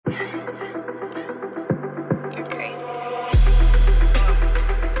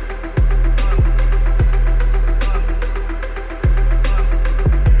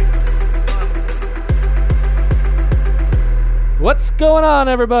going on,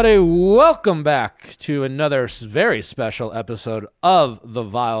 everybody? Welcome back to another very special episode of The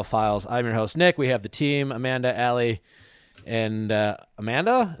Vile Files. I'm your host, Nick. We have the team, Amanda, Allie, and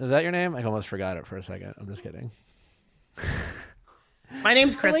Amanda? Is that your name? I almost forgot it for a second. I'm just kidding. My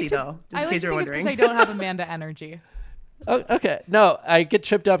name's Chrissy, though, just in case you're wondering. I don't have Amanda energy. Oh, okay. No, I get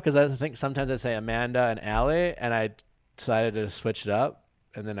tripped up because I think sometimes I say Amanda and Allie, and I decided to switch it up,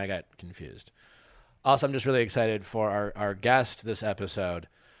 and then I got confused. Also, I'm just really excited for our guest this episode.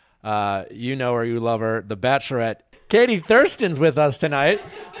 You know her, you love her, the Bachelorette. Katie Thurston's with us tonight.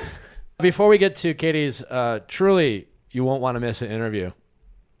 Before we get to Katie's truly, you won't want to miss an interview.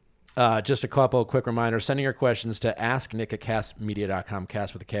 Just a couple quick reminders. Sending your questions to asknick@castmedia.com,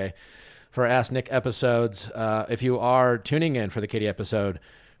 cast with a K, for Ask Nick episodes. If you are tuning in for the Katie episode,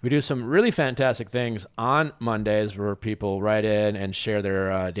 we do some really fantastic things on Mondays where people write in and share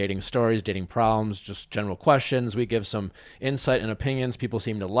their dating stories, dating problems, just general questions. We give some insight and opinions. People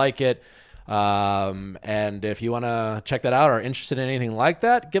seem to like it. And if you want to check that out or are interested in anything like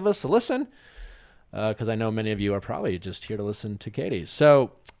that, give us a listen, because I know many of you are probably just here to listen to Katie.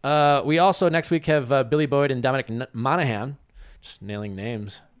 So we also next week have Billy Boyd and Dominic Monaghan, just nailing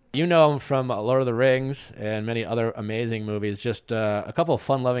names. You know him from Lord of the Rings and many other amazing movies. Just a couple of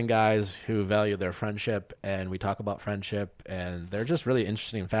fun-loving guys who value their friendship, and we talk about friendship, and they're just really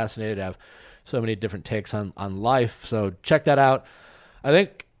interesting and fascinated to have so many different takes on life. So check that out. I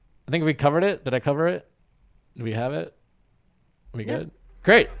think we covered it. Did I cover it? Do we have it? Are we good?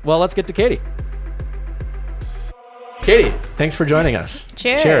 Great. Well, let's get to Katie. Katie, thanks for joining us.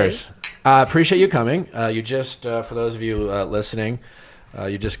 Cheers. Appreciate you coming. You just, for those of you listening,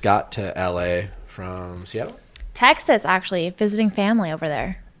 you just got to LA from Seattle? Texas, actually, visiting family over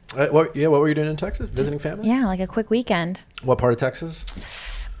there. What were you doing in Texas? Visiting family? Yeah, like a quick weekend. What part of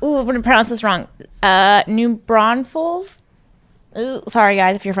Texas? Ooh, I'm going to pronounce this wrong. New Braunfels? Ooh, sorry,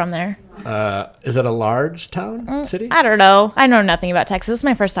 guys, if you're from there. Is it a large town, city? I don't know. I know nothing about Texas. It's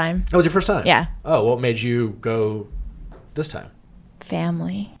my first time. Oh, it was your first time? Yeah. Oh, what made you go this time?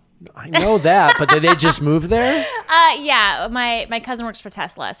 Family. I know that, but did they just move there? Yeah, my cousin works for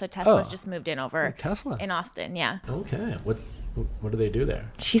Tesla, so Tesla's just moved in over Tesla in Austin. Yeah. Okay. What do they do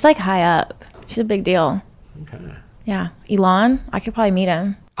there? She's like high up. She's a big deal. Okay. Yeah. Elon, I could probably meet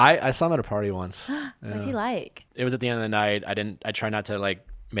him. I saw him at a party once. What's he like? It was at the end of the night. I try not to like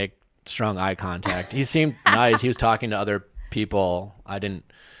make strong eye contact. He seemed nice. He was talking to other people. I didn't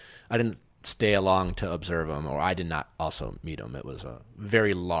stay along to observe him, or I did not also meet him. It was a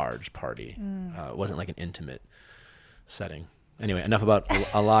very large party. It wasn't like an intimate setting. Anyway, enough about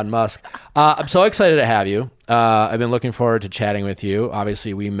Elon Musk. I'm so excited to have you. I've been looking forward to chatting with you.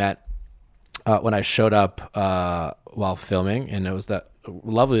 Obviously, we met when I showed up while filming, and it was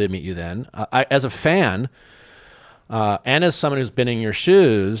lovely to meet you then. As a fan, and as someone who's been in your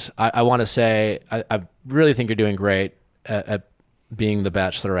shoes, I want to say I really think you're doing great at being the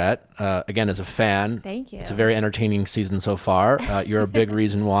Bachelorette. Again, as a fan, thank you. It's a very entertaining season so far. You're a big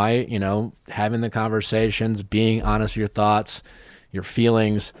reason why, having the conversations, being honest with your thoughts, your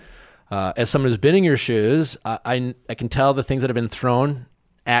feelings. As someone who's been in your shoes, I can tell the things that have been thrown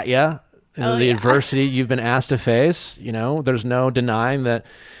at you, the adversity you've been asked to face. There's no denying that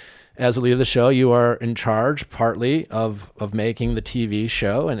as the lead of the show, you are in charge partly of making the TV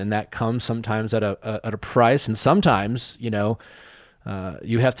show, and that comes sometimes at a price, and sometimes,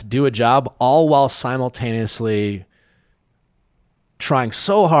 you have to do a job all while simultaneously trying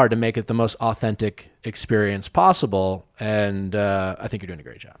so hard to make it the most authentic experience possible. And I think you're doing a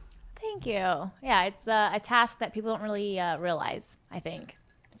great job. Thank you. Yeah, it's a task that people don't really realize, I think.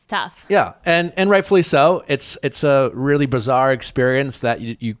 It's tough. Yeah, and rightfully so. It's a really bizarre experience that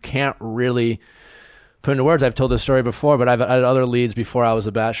you can't really put into words. I've told this story before, but I've had other leads before I was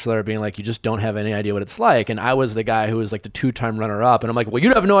a Bachelor being like, you just don't have any idea what it's like. And I was the guy who was like the 2-time runner-up, and I'm like, well,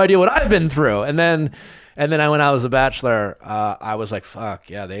 you have no idea what I've been through. And then when I was a Bachelor, I was like, fuck,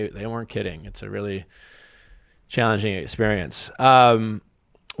 yeah, they weren't kidding. It's a really challenging experience.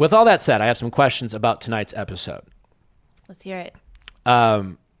 With all that said, I have some questions about tonight's episode. Let's hear it.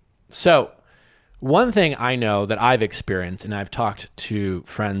 So one thing I know that I've experienced, and I've talked to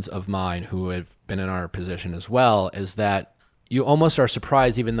friends of mine who have been in our position as well, is that you almost are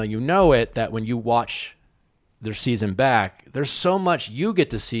surprised, even though you know it, that when you watch their season back, there's so much you get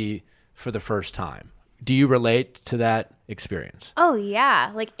to see for the first time. Do you relate to that experience? Oh,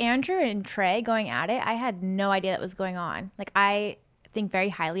 yeah. Like Andrew and Trey going at it, I had no idea that was going on. Like I think very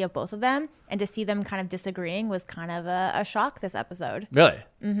highly of both of them, and to see them kind of disagreeing was kind of a shock this episode. Really?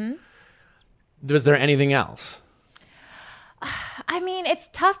 Mm-hmm. Was there anything else? I mean, it's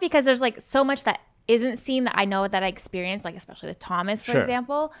tough because there's like so much that isn't seen that I know that I experienced, like especially with Thomas, for Sure.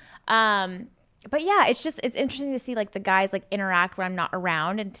 example. But yeah, it's interesting to see like the guys like interact when I'm not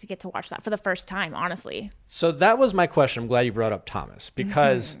around and to get to watch that for the first time, honestly. So that was my question. I'm glad you brought up Thomas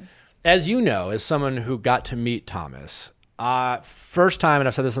because as you know, as someone who got to meet Thomas, first time, and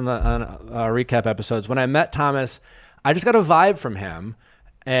I've said this on recap episodes, when I met Thomas, I just got a vibe from him.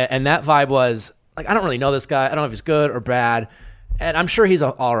 And that vibe was like, I don't really know this guy. I don't know if he's good or bad. And I'm sure he's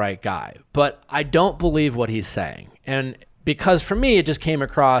an all right guy, but I don't believe what he's saying. And because for me, it just came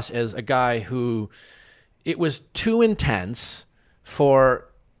across as a guy who it was too intense for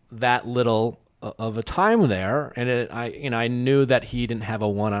that little of a time there. And I knew that he didn't have a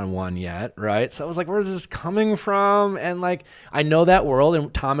one-on-one yet. Right. So I was like, where's this coming from? And like, I know that world,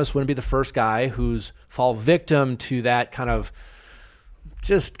 and Thomas wouldn't be the first guy who's fall victim to that kind of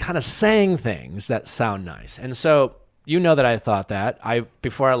saying things that sound nice. And so, you know that I thought that.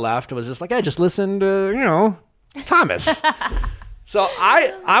 Before I left, it was just like, I just listened to, Thomas. So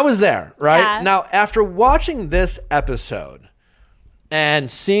I was there, right? Yeah. Now, after watching this episode and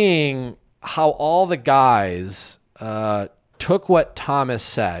seeing how all the guys took what Thomas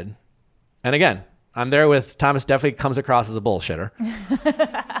said, and again, I'm there with Thomas definitely comes across as a bullshitter.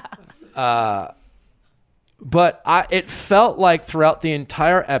 But it felt like throughout the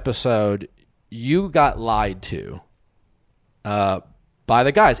entire episode, you got lied to by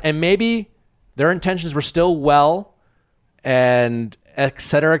the guys. And maybe their intentions were still well, and et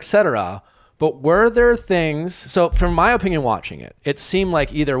cetera, but were there things... So from my opinion watching it, it seemed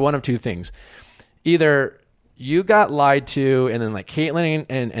like either one of two things. Either you got lied to, and then like Caitlin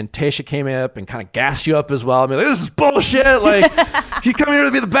and Tasha came up and kind of gassed you up as well. I mean, like, this is bullshit. Like, you come here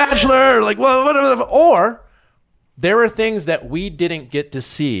to be the Bachelor. Like, well, whatever. Or there were things that we didn't get to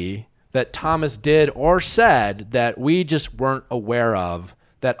see that Thomas did or said that we just weren't aware of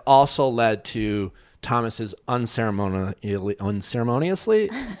that also led to Thomas's unceremoniously,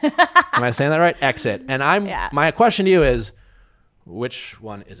 am I saying that right? Exit. And my question to you is, which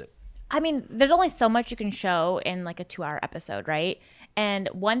one is it? I mean, there's only so much you can show in like a 2-hour episode, right? And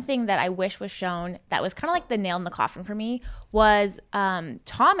one thing that I wish was shown that was kind of like the nail in the coffin for me was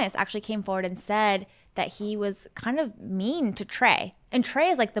Thomas actually came forward and said that he was kind of mean to Trey. And Trey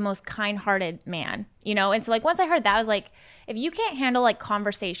is like the most kind-hearted man, And so like once I heard that, I was like, if you can't handle like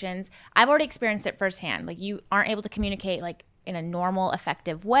conversations, I've already experienced it firsthand. Like you aren't able to communicate like in a normal,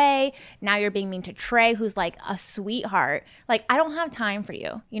 effective way. Now you're being mean to Trey, who's like a sweetheart. Like, I don't have time for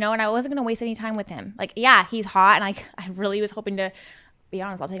you, And I wasn't going to waste any time with him. Like, yeah, he's hot. And I really was hoping to be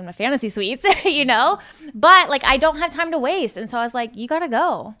honest, I'll take him to fantasy suites, But like, I don't have time to waste. And so I was like, you got to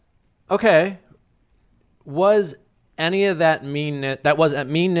go. Okay. Was any of that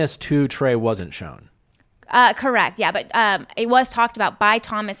meanness to Trey wasn't shown? Correct. Yeah. But it was talked about by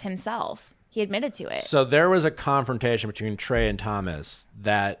Thomas himself. He admitted to it. So there was a confrontation between Trey and Thomas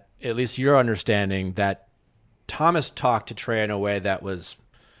that, at least your understanding, that Thomas talked to Trey in a way that was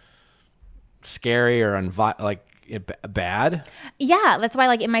scary or bad. Yeah, that's why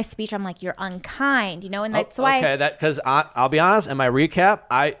like in my speech I'm like, you're unkind, and that's why. Okay, because I'll be honest, in my recap,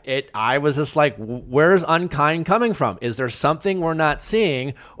 I was just like, where's unkind coming from? Is there something we're not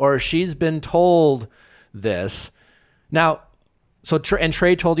seeing, or she's been told this? Now, so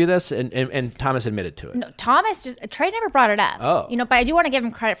Trey told you this, and Thomas admitted to it. No, Trey never brought it up. Oh, but I do want to give him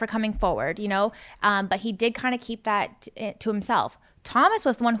credit for coming forward. But he did kind of keep that to himself. Thomas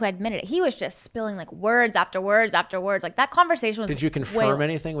was the one who admitted it. He was just spilling like words after words after words. Like that conversation was. Did you confirm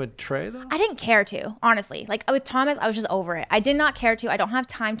anything with Trey though? I didn't care to, honestly. Like with Thomas, I was just over it. I did not care to. I don't have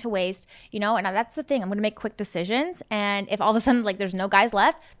time to waste, And that's the thing. I'm going to make quick decisions. And if all of a sudden like there's no guys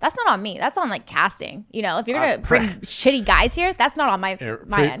left, that's not on me. That's on like casting. If you're going to bring shitty guys here, that's not on my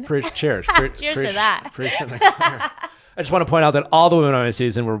end. Cheers. Cheers to that. I just want to point out that all the women on my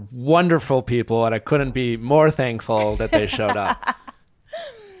season were wonderful people, and I couldn't be more thankful that they showed up.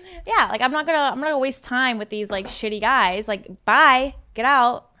 Yeah, like I'm not gonna waste time with these like shitty guys. Like, bye, get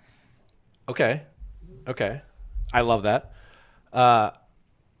out. Okay, I love that.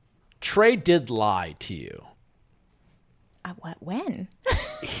 Trey did lie to you. What? When?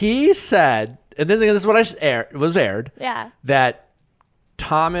 He said, and this is what was aired. Yeah. That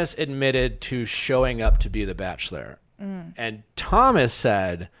Thomas admitted to showing up to be the Bachelor, and Thomas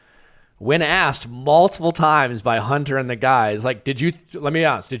said, when asked multiple times by Hunter and the guys, like, let me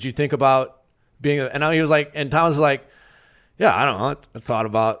ask, did you think about being, and he was like, and Thomas was like, yeah, I don't know. I thought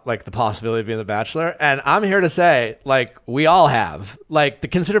about like the possibility of being the Bachelor. And I'm here to say, like, we all have, like, to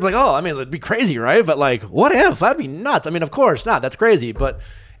consider like, oh, I mean, it'd be crazy, right? But like, what if? That'd be nuts. I mean, of course not. That's crazy.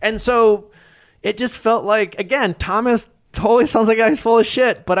 And so it just felt like, again, Thomas totally sounds like a guy's full of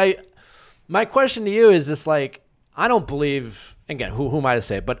shit. But My question to you is this, like, I don't believe, again, who am I to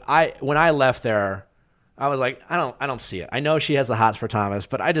say, but when I left there, I was like, I don't see it. I know she has the hots for Thomas,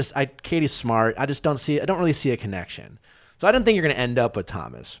 but Katie's smart. I don't really see a connection. So I don't think you're going to end up with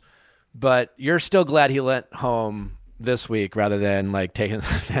Thomas, but you're still glad he went home this week rather than like taking the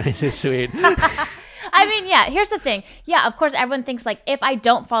fantasy suite. I mean, yeah, here's the thing. Yeah, of course, everyone thinks like if I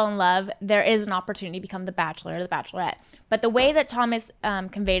don't fall in love, there is an opportunity to become the Bachelor or the Bachelorette. But the way that Thomas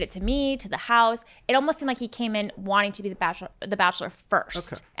conveyed it to me, to the house, it almost seemed like he came in wanting to be the Bachelor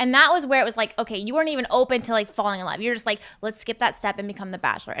first. Okay. And that was where it was like, okay, you weren't even open to like falling in love. You're just like, let's skip that step and become the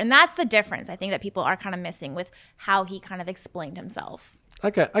Bachelor. And that's the difference I think that people are kind of missing with how he kind of explained himself.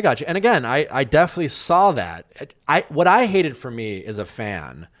 Okay, I got you. And again, I definitely saw that. What I hated for me as a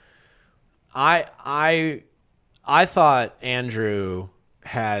fan, I thought Andrew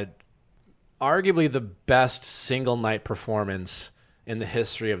had arguably the best single night performance in the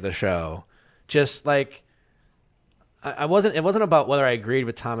history of the show. Just like it wasn't about whether I agreed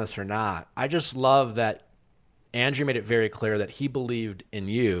with Thomas or not. I just love that Andrew made it very clear that he believed in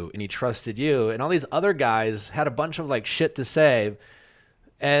you and he trusted you, and all these other guys had a bunch of like shit to say.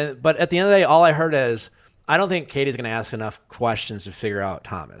 But at the end of the day, all I heard is, I don't think Katie's going to ask enough questions to figure out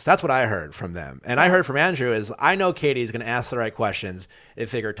Thomas. That's what I heard from them. And I heard from Andrew is, I know Katie's going to ask the right questions and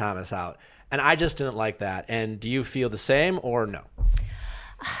figure Thomas out. And I just didn't like that. And do you feel the same or no?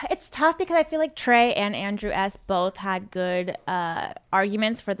 It's tough because I feel like Trey and Andrew S. both had good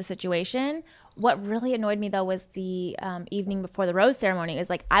arguments for the situation. What really annoyed me though was the evening before the rose ceremony. Is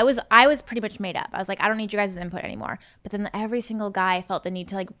like I was pretty much made up. I was like, I don't need you guys' input anymore. But then every single guy felt the need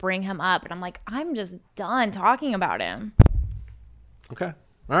to like bring him up, and I'm like, I'm just done talking about him. Okay,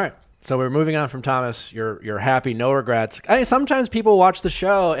 all right. So we're moving on from Thomas. You're happy, no regrets. I mean, sometimes people watch the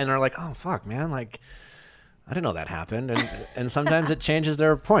show and are like, oh fuck, man, like I didn't know that happened, and sometimes it changes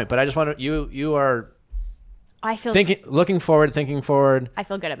their point. But I just want to you are. I feel looking forward, thinking forward. I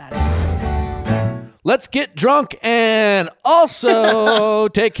feel good about it. Let's get drunk and also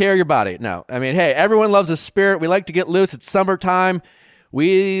take care of your body. No, I mean, hey, everyone loves a spirit. We like to get loose. It's summertime.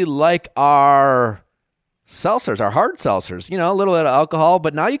 We like our seltzers, our hard seltzers, you know, a little bit of alcohol,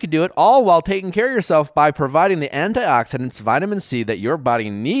 but now you can do it all while taking care of yourself by providing the antioxidants, vitamin C that your body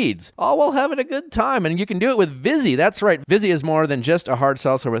needs, all while having a good time. And you can do it with Vizzy. That's right. Vizzy is more than just a hard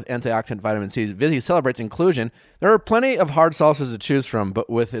seltzer with antioxidant vitamin C. Vizzy celebrates inclusion. There are plenty of hard seltzers to choose from, but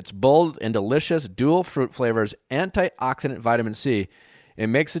with its bold and delicious dual fruit flavors, antioxidant vitamin C, it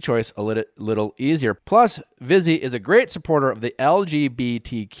makes the choice a little easier. Plus, Vizzy is a great supporter of the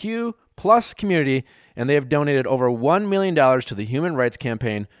LGBTQ plus community, and they have donated over $1 million to the Human Rights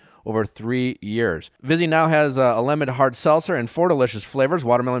Campaign over 3 years. Vizzy now has a lemon hard seltzer and 4 delicious flavors,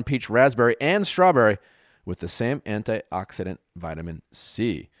 watermelon, peach, raspberry, and strawberry, with the same antioxidant vitamin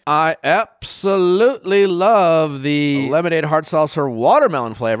C. I absolutely love the lemonade hard seltzer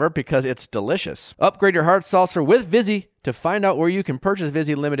watermelon flavor because it's delicious. Upgrade your hard seltzer with Vizzy. To find out where you can purchase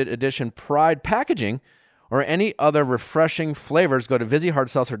Vizzy limited edition Pride packaging or any other refreshing flavors, go to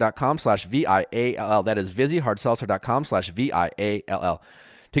VizzyHardSeltzer.com/VIALL. That is VizzyHardSeltzer.com/VIALL.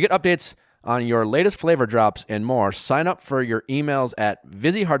 To get updates on your latest flavor drops and more, sign up for your emails at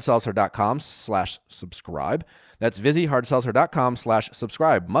VizzyHardSeltzer.com/subscribe. That's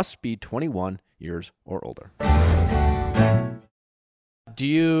VizzyHardSeltzer.com/subscribe. Must be 21 years or older. Do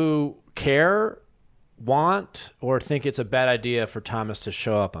you care, want, or think it's a bad idea for Thomas to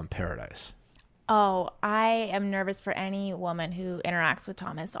show up on Paradise? Oh, I am nervous for any woman who interacts with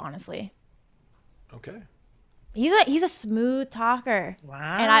Thomas, honestly. Okay. He's a smooth talker. Wow.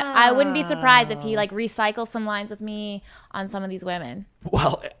 And I wouldn't be surprised if he like recycles some lines with me on some of these women.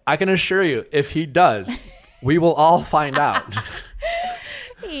 Well, I can assure you, if he does, we will all find out.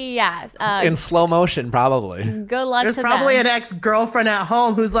 Yes. In slow motion, probably. Good luck There's to probably them. an ex-girlfriend at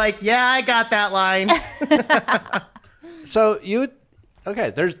home who's like, yeah, I got that line. So you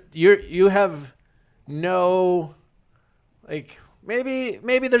have no, like,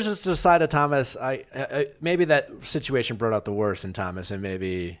 maybe there's just a side of Thomas. Maybe that situation brought out the worst in Thomas, and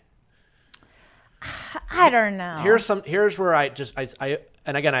maybe I don't know. Here's where I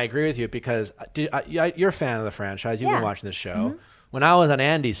and again, I agree with you because you're a fan of the franchise. You've been watching this show. Mm-hmm. When I was on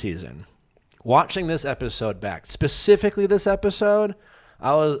Andy's season, watching this episode back, specifically this episode,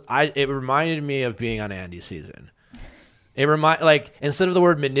 it reminded me of being on Andy's season. Instead of the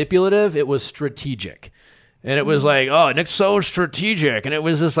word manipulative, it was strategic. And it was like, oh, Nick's so strategic. And it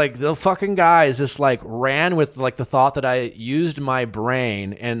was just like the fucking guys just like ran with like the thought that I used my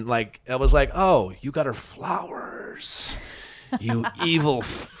brain. And like, I was like, oh, you got her flowers, you evil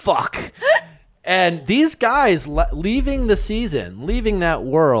fuck. And these guys leaving the season, leaving that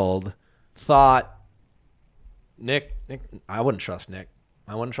world, thought Nick, I wouldn't trust Nick.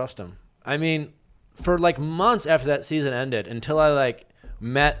 I wouldn't trust him. I mean, for like months after that season ended, until I like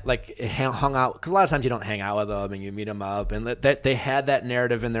met, like hung out, because a lot of times you don't hang out with them and you meet them up, and that they had that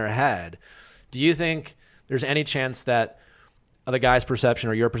narrative in their head. Do you think there's any chance that the guy's perception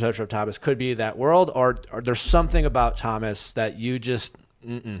or your perception of Thomas could be that world, or there's something about Thomas that you just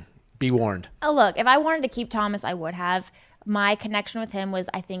be warned? Oh, look, if I wanted to keep Thomas, I would have. My connection with him was,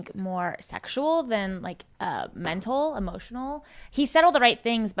 I think, more sexual than like mental, emotional. He said all the right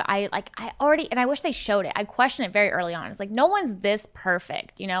things, but I already, and I wish they showed it. I questioned it very early on. It's like, no one's this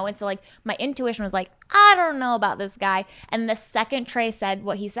perfect, you know? And so like my intuition was like, I don't know about this guy. And the second Trey said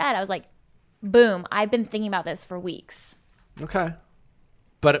what he said, I was like, boom, I've been thinking about this for weeks. Okay.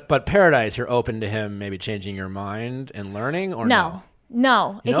 But Paradise, you're open to him maybe changing your mind and learning, or no?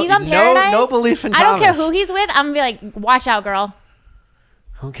 No. If he's on Paradise, no belief in Thomas. I don't care who he's with. I'm going to be like, watch out, girl.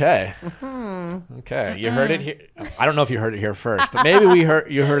 Okay. Okay. You heard it here. I don't know if you heard it here first, but maybe you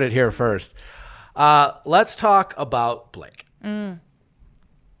heard it here first. Let's talk about Blake. When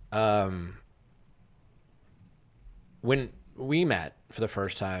we met for the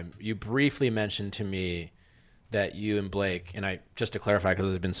first time, you briefly mentioned to me that you and Blake, and I, just to clarify, because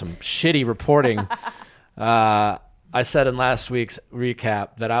there's been some shitty reporting, I said in last week's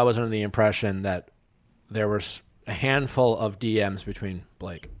recap that I was under the impression that there was a handful of DMs between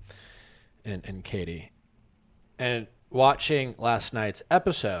Blake and Katie. And watching last night's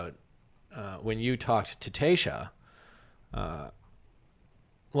episode, when you talked to Tayshia, well,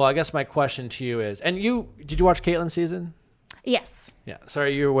 I guess my question to you is, and did you watch Caitlyn's season? Yes. Yeah. So are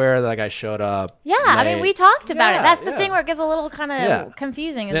you aware that that guy showed up? Yeah. late? I mean, we talked about it. That's the yeah. thing where it gets a little kind of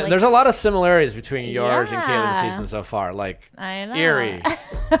confusing. It's There's a lot of similarities between yours and Caitlyn's Yeah. season so far. Like, I know. eerie.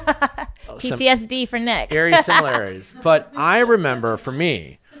 PTSD for Nick. Eerie similarities. But I remember, for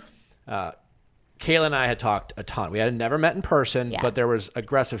me, Kayla and I had talked a ton. We had never met in person, but there was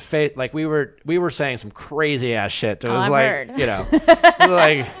aggressive faith. Like we were saying some crazy ass shit. It was I've like, heard. you know, it was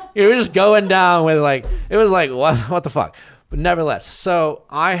like you were just going down with like, it was like, what the fuck? But nevertheless, so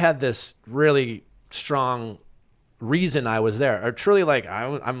I had this really strong reason I was there, or truly like I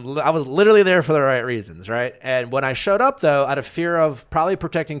was literally there for the right reasons, right? And when I showed up, though, out of fear of probably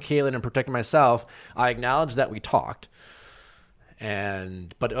protecting Kaylin and protecting myself, I acknowledged that we talked,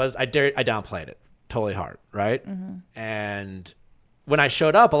 but it was I downplayed it totally hard, right? Mm-hmm. And when I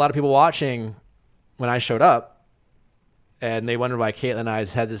showed up, a lot of people watching when I showed up, and they wondered why Caitlin and I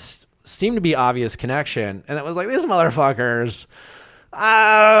had this seemed to be obvious connection, and it was like, these motherfuckers,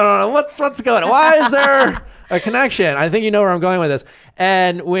 I don't know what's going on. Why is there a connection? I think you know where I'm going with this.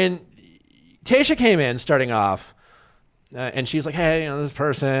 And when Tayshia came in starting off, and she's like, hey, this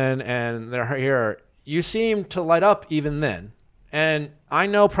person, and they're here, you seemed to light up even then. And I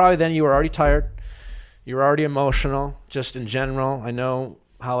know probably then you were already tired. You were already emotional, just in general. I know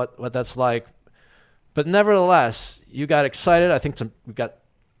what that's like. But nevertheless, you got excited. I think we got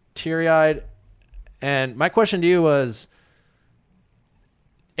teary-eyed. And my question to you was,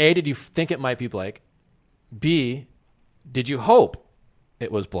 A, did you think it might be Blake? B, did you hope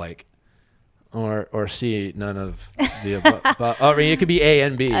it was Blake? Or C, none of the above? I mean, it could be A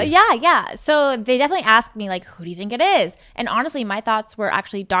and B. Yeah. So they definitely asked me, like, who do you think it is? And honestly, my thoughts were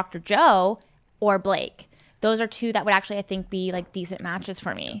actually Dr. Joe or Blake. Those are two that would actually, I think, be like decent matches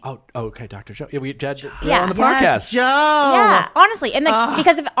for me. Oh, okay, Dr. Joe. Yeah, we judged it Yeah. on the Yes, podcast. Joe. Yeah, honestly, and like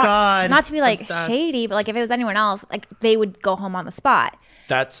because if God. not to be like Obsessed. shady, but like if it was anyone else, like they would go home on the spot.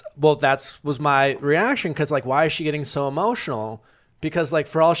 That was my reaction, because like, why is she getting so emotional? Because like,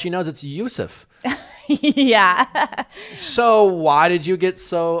 for all she knows, it's Yusuf. Yeah. So why did you get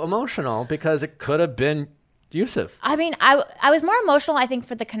so emotional? Because it could have been Yusuf. I mean, I was more emotional, I think,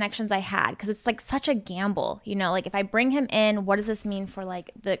 for the connections I had, because it's like such a gamble, you know, like if I bring him in, what does this mean for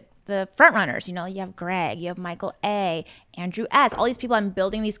like the front runners? You know, you have Greg, you have Michael A, Andrew S, all these people I'm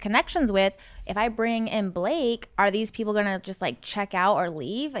building these connections with. If I bring in Blake, are these people going to just like check out or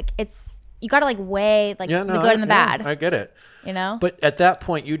leave? Like you got to like weigh like the good and the bad. I get it. You know? But at that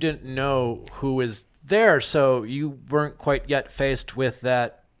point, you didn't know who was there, so you weren't quite yet faced with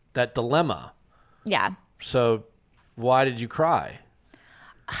that dilemma. Yeah. So why did you cry?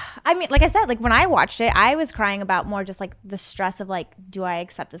 I mean, like I said, like when I watched it, I was crying about more just like the stress of like, do I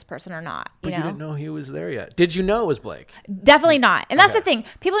accept this person or not? But you didn't know he was there yet. Did you know it was Blake? Definitely not. And that's the thing.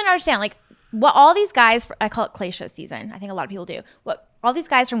 People didn't understand. Like what all these guys, I call it Glacia's season. I think a lot of people do. What all these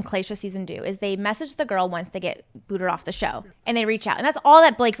guys from Glacier season do is they message the girl once they get booted off the show and they reach out. And that's all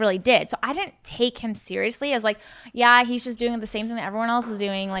that Blake really did. So I didn't take him seriously as like, yeah, he's just doing the same thing that everyone else is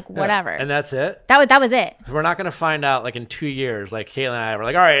doing, like whatever. And that's it? That was it. We're not going to find out like in 2 years, like Kayla and I were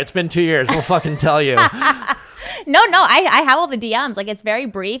like, all right, it's been 2 years. We'll fucking tell you. No, I have all the DMs. Like it's very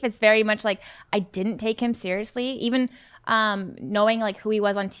brief. It's very much like I didn't take him seriously. Even knowing like who he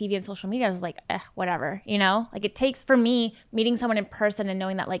was on TV and social media, I was like, whatever, you know? Like it takes for me meeting someone in person and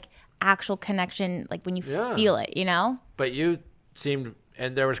knowing that like actual connection, like when you feel it, you know? But you seemed,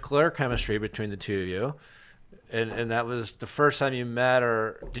 and there was clear chemistry between the two of you. And that was the first time you met,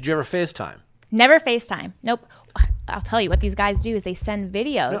 or did you ever FaceTime? Never FaceTime. Nope. I'll tell you what these guys do is they send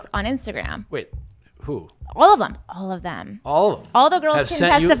videos on Instagram. Wait, who? All of them. All of them. All of them? All the girls can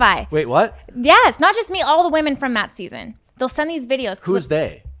testify. Wait, what? Yes, not just me, all the women from Matt's season. They'll send these videos. Who's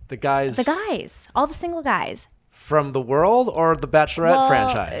they? The guys? The guys. All the single guys. From the world or the Bachelorette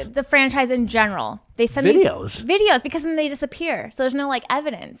franchise? The franchise in general. They send videos? These videos because then they disappear. So there's no like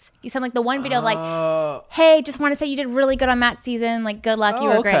evidence. You send like the one video of like, hey, just want to say you did really good on Matt's season. Like, good luck. You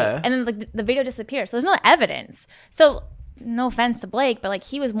were great. And then like the video disappears. So there's no evidence. So no offense to Blake, but like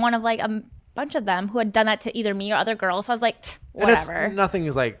he was one of like a bunch of them who had done that to either me or other girls. So I was like, whatever. Nothing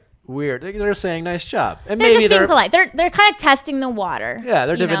is like weird. They're saying nice job. And they're maybe just being polite. They're kind of testing the water. Yeah,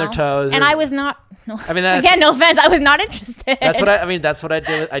 they're dipping their toes. And I was not. I mean, again, no offense. I was not interested. That's what I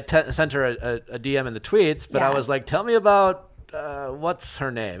did. I sent her a DM in the tweets, but I was like, tell me about what's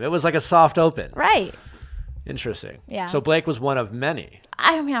her name. It was like a soft open. Right. Interesting. Yeah. So Blake was one of many.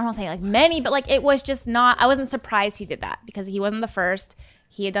 I don't say like many, but like it was just not. I wasn't surprised he did that because he wasn't the first.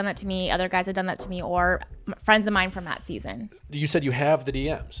 He had done that to me. Other guys had done that to me, or friends of mine from that season. You said you have the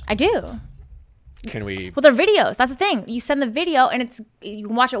DMs. I do. Can we? Well, they're videos. That's the thing. You send the video, and you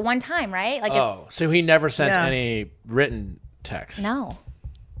can watch it one time, right? Like so he never sent any written text. No.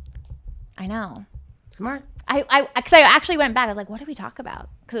 I know. Smart. Because I actually went back. I was like, what did we talk about?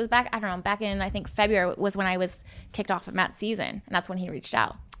 Because it was back. I don't know. Back in I think February was when I was kicked off of Matt's season, and that's when he reached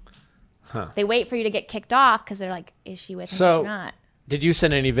out. Huh. They wait for you to get kicked off because they're like, is she with him? Is she not? Did you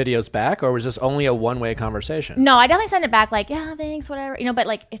send any videos back, or was this only a one-way conversation? No, I definitely sent it back like, yeah, thanks, whatever. You know, but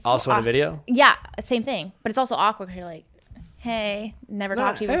like it's also in a video? Yeah, same thing. But it's also awkward because you're like, hey, never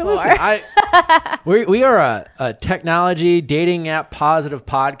talked to you before. Listen, we are a technology dating app positive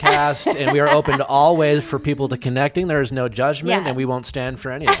podcast, and we are open to all ways for people to connecting. There is no judgment, and we won't stand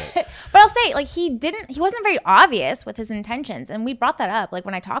for any of it. But I'll say, like, he wasn't very obvious with his intentions, and we brought that up. Like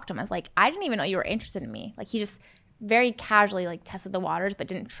when I talked to him, I was like, I didn't even know you were interested in me. Like he just very casually like tested the waters, but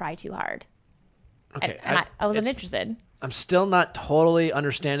didn't try too hard. Okay, and I wasn't interested. I'm still not totally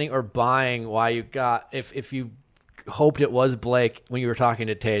understanding or buying why you got if you hoped it was Blake when you were talking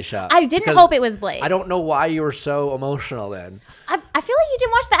to Tasha. I didn't hope it was Blake. I don't know why you were so emotional then. I feel like you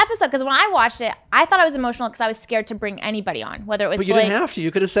didn't watch the episode because when I watched it, I thought I was emotional because I was scared to bring anybody on, whether it was. But you Blake. didn't have to.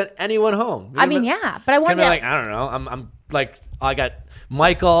 You could have sent anyone home. I mean, yeah, but I wanted to be like, I don't know. I'm like, I got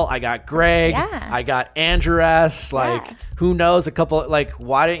Michael, I got Greg, I got Andrew S. Like, who knows? A couple. Like,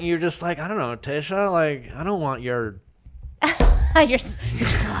 why didn't you just like, I don't know, Tasha? Like, I don't want your. You're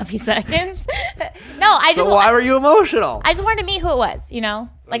still happy seconds. No, I just. So why were you emotional? I just wanted to meet who it was. You know,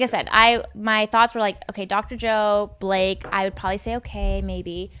 like I said, my thoughts were like, okay, Dr. Joe, Blake. I would probably say okay,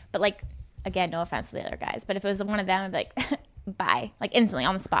 maybe, but like, again, no offense to the other guys, but if it was one of them, I'd be like, bye, like instantly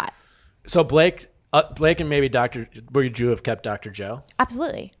on the spot. So Blake and maybe would you have kept Dr. Joe?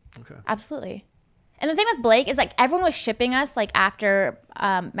 Absolutely. Okay. Absolutely. And the thing with Blake is like everyone was shipping us like after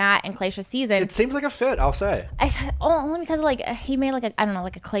Matt and Glacia's season. It seems like a fit, I'll say. I said, only because like he made like I don't know,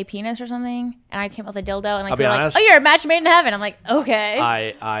 like a clay penis or something, and I came out with a dildo, and like I'll be honest, like, oh, you're a match made in heaven. I'm like, okay.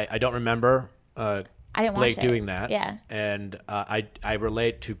 I don't remember I didn't Blake watch it. doing that. Yeah. And I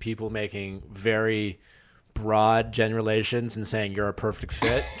relate to people making very broad generalizations and saying you're a perfect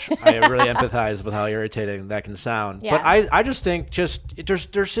fit. I really empathize with how irritating that can sound. Yeah. But I just think there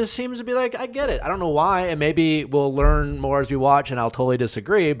just seems to be like, I get it. I don't know why, and maybe we'll learn more as we watch, and I'll totally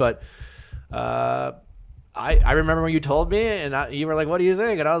disagree. But I remember when you told me, and you were like, "What do you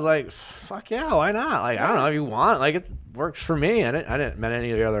think?" And I was like, "Fuck yeah, why not? Like, I don't know if you want. Like, it works for me." And I didn't met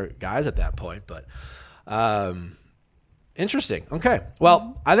any of the other guys at that point, but. Interesting. Okay.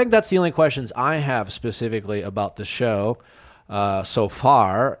 Well, I think that's the only questions I have specifically about the show so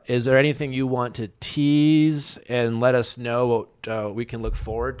far. Is there anything you want to tease and let us know what we can look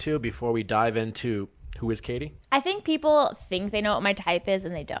forward to before we dive into who is Katie? I think people think they know what my type is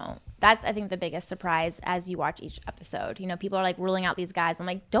and they don't. That's, I think, the biggest surprise as you watch each episode. You know, people are like ruling out these guys. I'm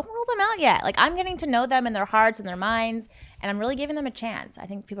like, don't rule them out yet. Like, I'm getting to know them and their hearts and their minds, and I'm really giving them a chance. I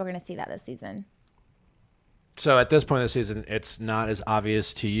think people are going to see that this season. So at this point of the season, it's not as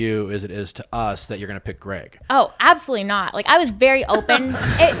obvious to you as it is to us that you're going to pick Greg. Oh, absolutely not. Like I was very open.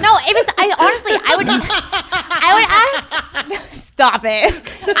 I would ask. Stop it.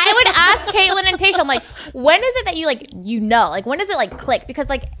 I would ask Caitlin and Tasha. I'm like, when is it that you like, when does it like click? Because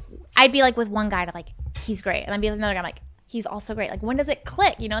like, I'd be like with one guy, I'm like, he's great, and I'd be with another guy, I'm like, he's also great. Like, when does it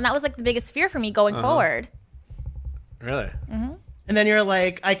click? You know, and that was like the biggest fear for me going forward. Really? Mm-hmm. And then you're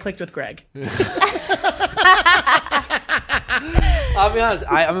like, I clicked with Greg. I'll be honest.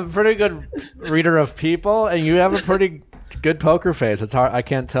 I'm a pretty good reader of people, and you have a pretty good poker face. It's hard. I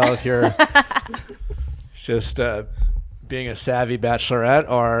can't tell if you're just being a savvy bachelorette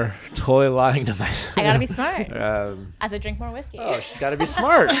or totally lying to myself. I gotta be smart. As I drink more whiskey. Oh, she's got to be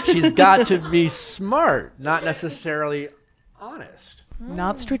smart. She's got to be smart, not necessarily honest.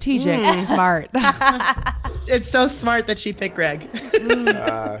 Not strategic, smart. It's so smart that she picked Greg.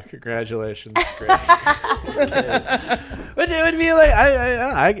 Congratulations, Greg. But it would be like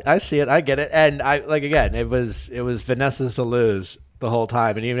I see it, I get it, and I like again. It was Vanessa's to lose the whole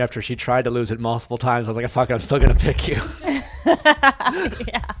time, and even after she tried to lose it multiple times, I was like, "Fuck it, I'm still gonna pick you."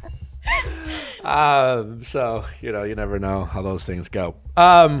 Yeah. So you never know how those things go.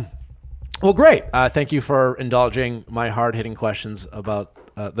 Well, great. Thank you for indulging my hard-hitting questions about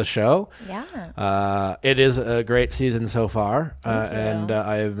the show. Yeah. It is a great season so far, Thank you. and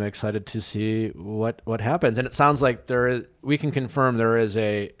I am excited to see what happens. And it sounds like we can confirm there is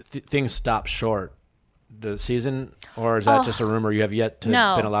things stop short the season, or is that just a rumor you have yet to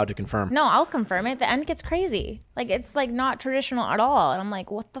been allowed to confirm? No, I'll confirm it. The end gets crazy. Like it's like not traditional at all, and I'm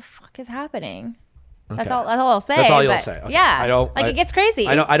like, what the fuck is happening? Okay. That's all I'll say. That's all you'll say. Okay. Yeah. It gets crazy.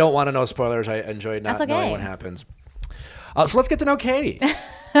 I don't want to know spoilers. I enjoy not knowing what happens. So let's get to know Katie.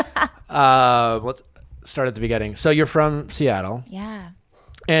 Let's start at the beginning. So you're from Seattle. Yeah.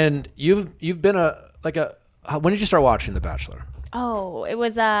 And you've been when did you start watching The Bachelor? Oh, it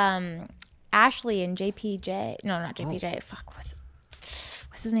was Ashley and JPJ. No, not JPJ. Fuck,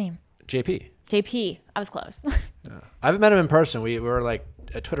 what's his name? JP. I was close. Yeah. I haven't met him in person. We were like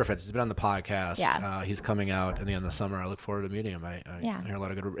Twitter friends. He's been on the podcast. Yeah. He's coming out in the end of the summer. I look forward to meeting him. I hear a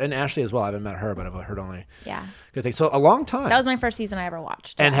lot of good, and Ashley as well. I haven't met her, but I've heard only good things. So a long time. That was my first season I ever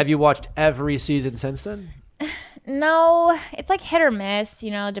watched. And have you watched every season since then? No, it's like hit or miss,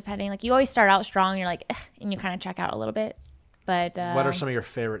 depending. Like you always start out strong, you're like, and you kind of check out a little bit. But what are some of your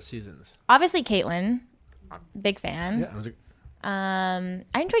favorite seasons? Obviously, Caitlin, big fan. Yeah,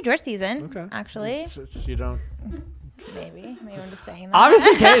 I enjoyed your season, actually. You don't. Maybe I'm just saying that.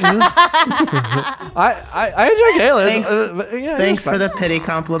 Obviously, Caitlin's. I enjoy Caitlin. Thanks for the pity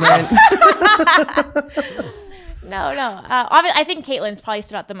compliment. No. I think Caitlin's probably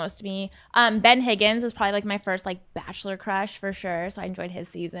stood out the most to me. Ben Higgins was probably like my first like Bachelor crush for sure. So I enjoyed his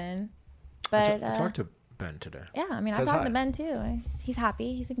season. But I talked to Ben today. Yeah, I mean, I talked to Ben too. He's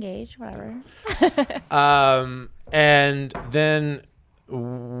happy. He's engaged. Whatever. And then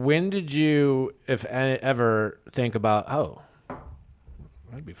when did you, if ever, think about,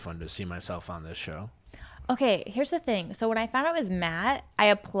 that'd be fun to see myself on this show? Okay, here's the thing. So when I found out it was Matt, I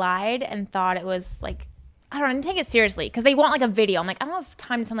applied and thought it was like, I don't know, I didn't take it seriously because they want like a video. I'm like, I don't have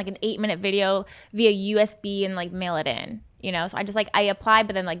time to send like an 8-minute video via USB and like mail it in, So I just I applied,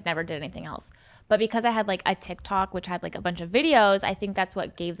 but then like never did anything else. But because I had like a TikTok, which had like a bunch of videos, I think that's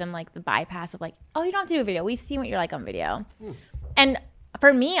what gave them like the bypass of like, oh, you don't have to do a video. We've seen what you're like on video. And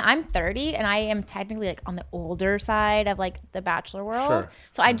for me, I'm 30 and I am technically like on the older side of like the Bachelor world. Sure.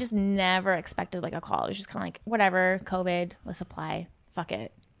 So I just never expected like a call. It was just kind of like, whatever, COVID, let's apply, fuck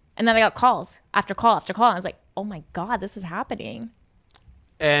it. And then I got calls after call after call. And I was like, oh my God, this is happening.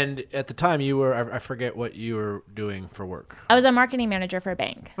 And at the time you were, I forget what you were doing for work. I was a marketing manager for a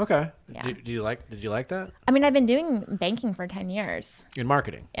bank. Okay. Yeah. Did you like that? I mean, I've been doing banking for 10 years. In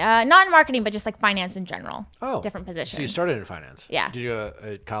marketing? Not in marketing, but just like finance in general. Oh. Different positions. So you started in finance? Yeah. Did you go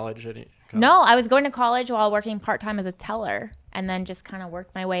to college? No, I was going to college while working part-time as a teller and then just kind of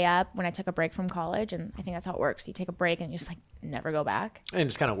worked my way up when I took a break from college. And I think that's how it works. You take a break and you just like never go back. And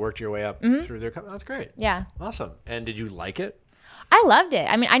just kind of worked your way up through their company. That's great. Yeah. Awesome. And did you like it? I loved it.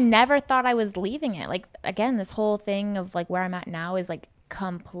 I mean, I never thought I was leaving it. Like, again, this whole thing of like where I'm at now is like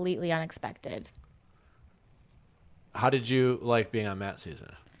completely unexpected. How did you like being on Matt's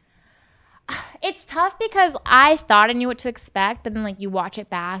season? It's tough because I thought I knew what to expect, but then like you watch it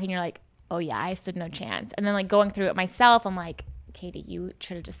back and you're like, oh yeah, I stood no chance. And then like going through it myself, I'm like, Katie, you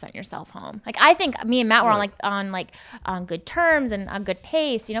should have just sent yourself home. Like I think me and Matt were on good terms and on good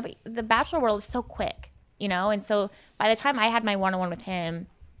pace, but the Bachelor world is so quick. And so by the time I had my one-on-one with him,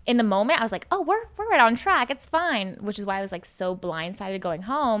 in the moment, I was like, oh, we're right on track. It's fine, which is why I was like so blindsided going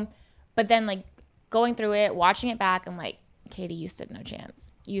home. But then like going through it, watching it back, I'm like, Katie, you stood no chance.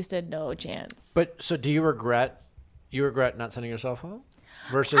 You stood no chance. But so do you regret not sending yourself home?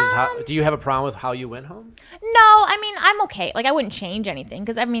 Versus do you have a problem with how you went home? No, I mean, I'm okay. Like, I wouldn't change anything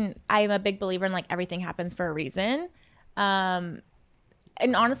because, I mean, I'm a big believer in, like, everything happens for a reason. And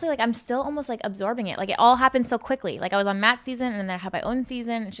honestly, like, I'm still almost, like, absorbing it. Like, it all happened so quickly. Like, I was on Matt's season and then I had my own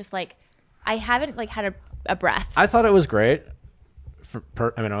season. It's just, like, I haven't, like, had a breath. I thought it was great.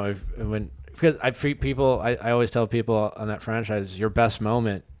 Because I always tell people on that franchise, your best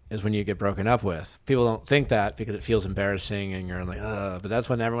moment is when you get broken up with. People don't think that because it feels embarrassing and you're like, but that's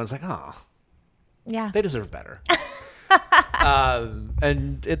when everyone's like, oh, yeah, they deserve better.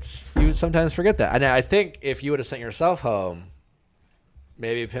 And you sometimes forget that. And I think if you would have sent yourself home,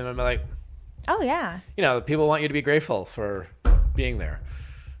 maybe Pim would be like, oh yeah, people want you to be grateful for being there.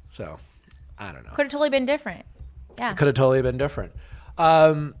 So I don't know. Could have totally been different. Yeah, could have totally been different.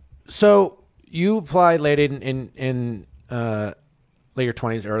 So you applied late in late your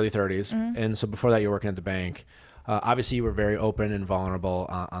 20s, early 30s. Mm-hmm. And so before that, you were working at the bank. Obviously, you were very open and vulnerable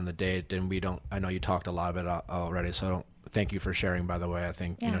on the date. And I know you talked a lot about it already. So thank you for sharing, by the way. I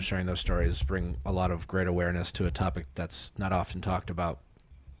think, sharing those stories bring a lot of great awareness to a topic that's not often talked about.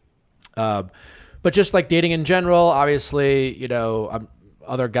 But just like dating in general, obviously,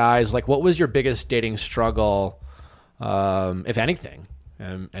 other guys, like what was your biggest dating struggle, if anything?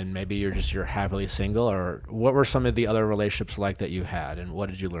 And maybe you're happily single, or what were some of the other relationships like that you had, and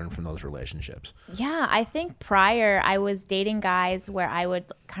what did you learn from those relationships? Yeah, I think prior I was dating guys where I would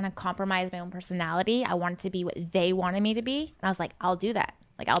kind of compromise my own personality. I wanted to be what they wanted me to be, and I was like, I'll do that.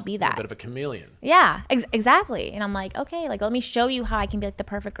 Like, I'll be that. A bit of a chameleon. Yeah, exactly. And I'm like, okay, like, let me show you how I can be like the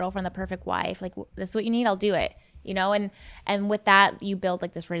perfect girlfriend, the perfect wife. Like, this is what you need, I'll do it. And with that, you build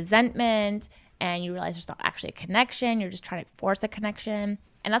like this resentment. And you realize there's not actually a connection. You're just trying to force a connection.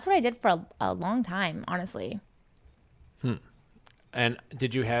 And that's what I did for a long time, honestly. And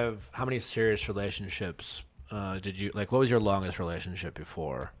did you have, how many serious relationships what was your longest relationship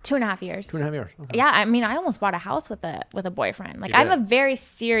before? 2.5 years. 2.5 years. Okay. Yeah, I mean, I almost bought a house with a boyfriend. Like, I'm a very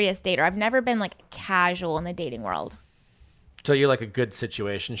serious dater. I've never been like casual in the dating world. So you're like a good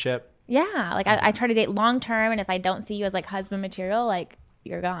situationship? Yeah, like I try to date long term. And if I don't see you as like husband material, like,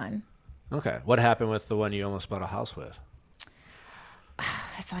 you're gone. Okay. What happened with the one you almost bought a house with?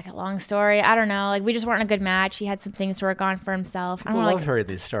 It's like a long story. I don't know. Like, we just weren't a good match. He had some things to work on for himself. I love hearing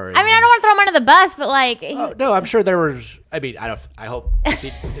these stories. I mean, I don't want to throw him under the bus, but like... no, I'm sure there was... I mean, I hope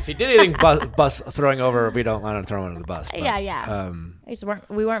if he did anything bus throwing over, we don't want to throw him under the bus. But, yeah.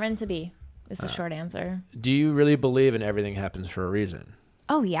 We weren't meant to be, is the short answer. Do you really believe in everything happens for a reason?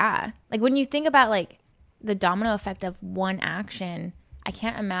 Oh, yeah. Like, when you think about like the domino effect of one action... I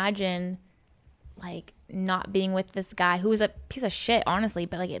can't imagine like not being with this guy who was a piece of shit, honestly,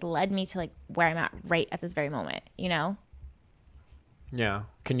 but like it led me to like where I'm at right at this very moment, Yeah.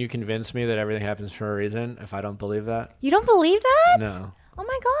 Can you convince me that everything happens for a reason if I don't believe that? You don't believe that? No. Oh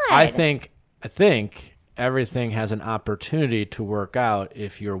my God. I think everything has an opportunity to work out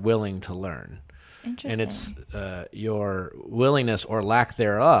if you're willing to learn. Interesting. And it's your willingness or lack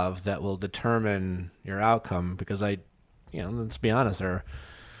thereof that will determine your outcome, because let's be honest, there are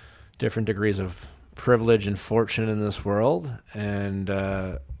different degrees of privilege and fortune in this world, and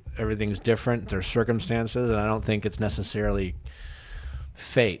everything's different. There's circumstances, and I don't think it's necessarily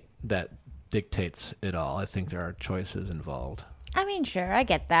fate that dictates it all. I think there are choices involved. I mean, sure, I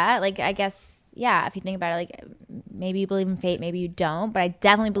get that. Like, I guess, yeah, if you think about it, like, maybe you believe in fate, maybe you don't, but I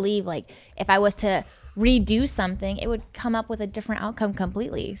definitely believe, like, if I was to redo something, it would come up with a different outcome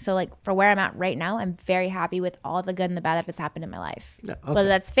completely. So like for where I'm at right now, I'm very happy with all the good and the bad that has happened in my life. Yeah, okay. Whether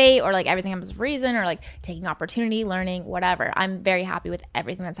that's fate or like everything happens for a reason or like taking opportunity, learning, whatever. I'm very happy with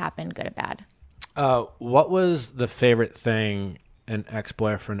everything that's happened, good and bad. What was the favorite thing an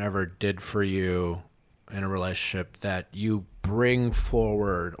ex-boyfriend ever did for you in a relationship that you bring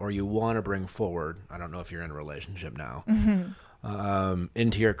forward or you want to bring forward? I don't know if you're in a relationship now. Mm-hmm.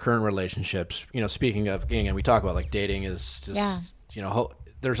 Into your current relationships, speaking of, and we talk about like dating is just,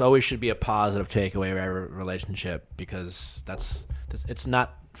 there's always should be a positive takeaway of every relationship, because it's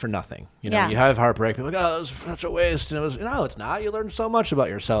not for nothing. You have heartbreak, people are like, oh, it was such a waste. And it was, no, it's not. You learn so much about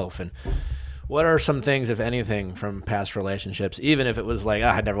yourself. And what are some things, if anything, from past relationships, even if it was like,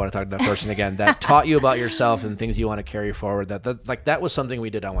 I never want to talk to that person again, that taught you about yourself and things you want to carry forward, that was something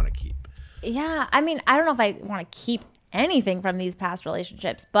we did I want to keep? Yeah. I mean, I don't know if I want to keep anything from these past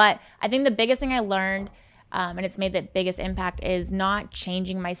relationships, but I think the biggest thing I learned, and it's made the biggest impact, is not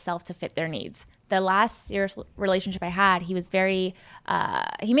changing myself to fit their needs. The last serious relationship I had, he was very,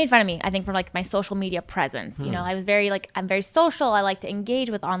 he made fun of me, I think, for like my social media presence. I was very like, I'm very social. I like to engage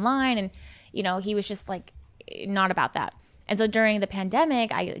with online, and he was just like not about that. And so during the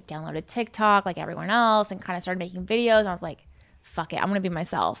pandemic, I like, downloaded TikTok like everyone else and kind of started making videos. And I was like, fuck it, I'm gonna be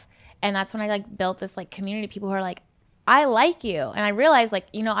myself. And that's when I like built this like community of people who are like, I like you. And I realized like,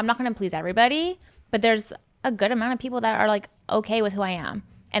 I'm not gonna please everybody, but there's a good amount of people that are like okay with who I am.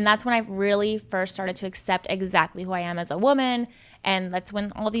 And that's when I really first started to accept exactly who I am as a woman. And that's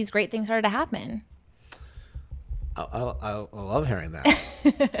when all these great things started to happen. I love hearing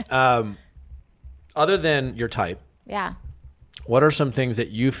that. Other than your type, yeah, what are some things that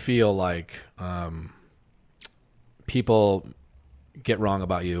you feel like people get wrong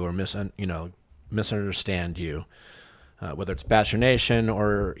about you or misunderstand you, whether it's Bachelor Nation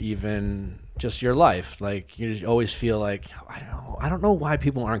or even just your life? Like you just always feel like I don't know why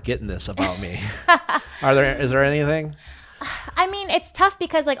people aren't getting this about me. Is there anything? I mean, it's tough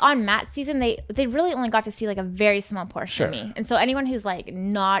because like on Matt's season, they really only got to see like a very small portion of me. And so anyone who's like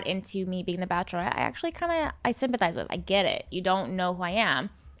not into me being the Bachelor, I actually I sympathize with. I get it. You don't know who I am.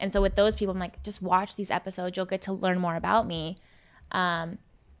 And so with those people, I'm like, just watch these episodes. You'll get to learn more about me. And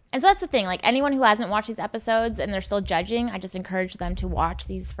so that's the thing. Like anyone who hasn't watched these episodes and they're still judging, I just encourage them to watch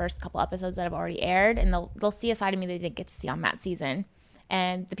these first couple episodes that have already aired, and they'll see a side of me they didn't get to see on Matt's season.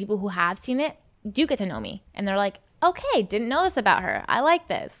 And the people who have seen it do get to know me, and they're like, okay, didn't know this about her. I like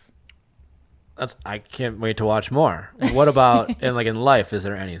this. I can't wait to watch more. What about in life? Is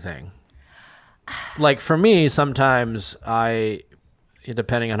there anything? Like for me, sometimes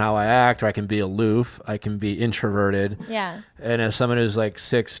depending on how I act, or I can be aloof, I can be introverted. Yeah. And as someone who's like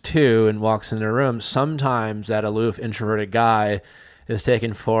 6'2" and walks into a room, sometimes that aloof, introverted guy is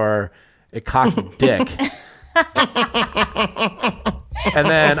taken for a cocky dick. And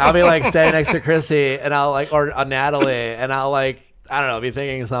then I'll be like standing next to Chrissy and or Natalie, and I'll like, I don't know, be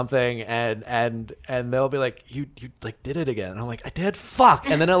thinking something, and they'll be like, you like did it again. And I'm like, I did, fuck.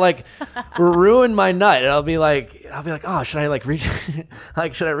 And then it like ruined my night. And I'll be like, oh, should I like reach,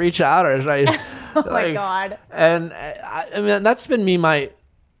 should I reach out or should I? Oh my God. And I mean, that's been me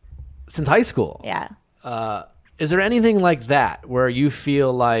since high school. Yeah. Is there anything like that where you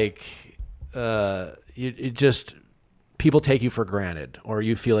feel like it just people take you for granted, or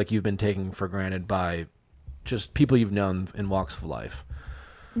you feel like you've been taken for granted by just people you've known in walks of life?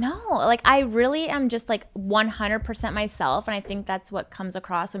 No, like I really am just like 100% myself. And I think that's what comes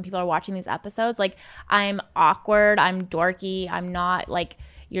across when people are watching these episodes. Like I'm awkward, I'm dorky, I'm not like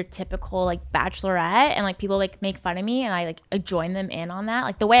your typical like bachelorette, and like people like make fun of me, and I like join them in on that.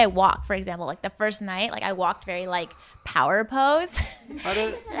 Like the way I walk, for example, like the first night, like I walked very like power pose.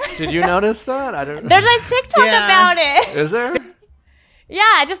 Did you notice that? There's a TikTok about it. Is there?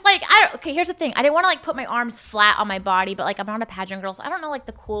 Yeah, just like okay, here's the thing. I didn't want to like put my arms flat on my body, but like I'm not a pageant girl, so I don't know like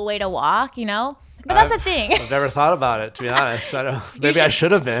the cool way to walk, But that's the thing. I've never thought about it, to be honest. I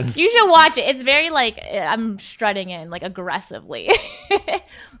should have been. You should watch it. It's very like I'm strutting in like aggressively.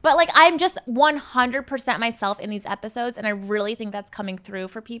 But like I'm just 100% myself in these episodes, and I really think that's coming through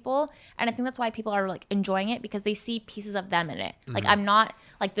for people. And I think that's why people are like enjoying it, because they see pieces of them in it. Mm-hmm. Like I'm not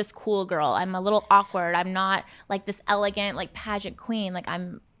like this cool girl. I'm a little awkward. I'm not like this elegant like pageant queen. Like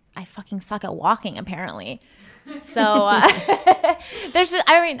I fucking suck at walking apparently. So there's just,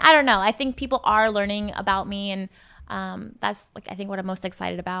 I mean, I don't know. I think people are learning about me, and that's like I think what I'm most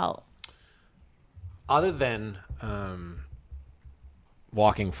excited about. Other than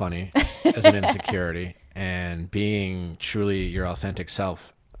walking funny as an insecurity and being truly your authentic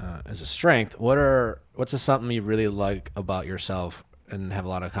self as a strength, what's something you really like about yourself and have a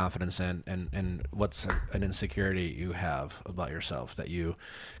lot of confidence in, and what's an insecurity you have about yourself that you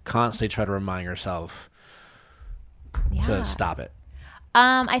constantly try to remind yourself to stop it?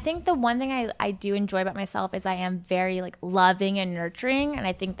 I think the one thing I do enjoy about myself is I am very like loving and nurturing, and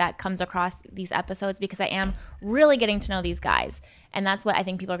I think that comes across these episodes because I am really getting to know these guys, and that's what I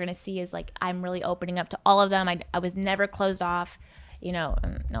think people are going to see is like I'm really opening up to all of them. I was never closed off, no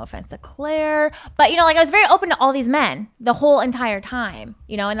offense to Claire, but like I was very open to all these men the whole entire time,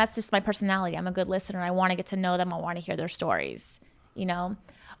 and that's just my personality. I'm a good listener. I want to get to know them. I want to hear their stories.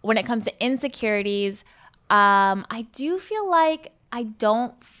 When it comes to insecurities, I do feel like I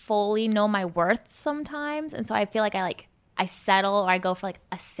don't fully know my worth sometimes. And so I feel like I settle, or I go for like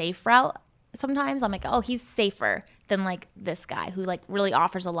a safe route. Sometimes I'm like, oh, he's safer than like this guy who like really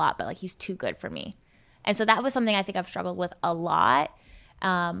offers a lot, but like he's too good for me. And so that was something I think I've struggled with a lot.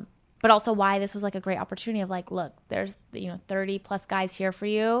 But also why this was like a great opportunity of like, look, there's 30 plus guys here for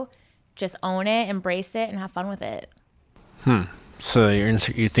you. Just own it, embrace it, and have fun with it. So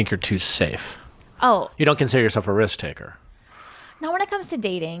you think you're too safe? Oh. You don't consider yourself a risk taker? Not when it comes to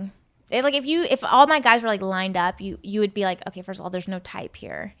dating. like if all my guys were like lined up, you would be like, okay, first of all, there's no type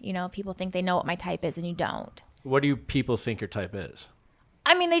here. You know, people think they know what my type is, and you don't. What do people think your type is?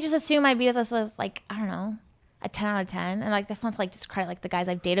 I mean, they just assume I'd be with us as like, I don't know, a 10 out of 10. And like, that's not to like discredit like the guys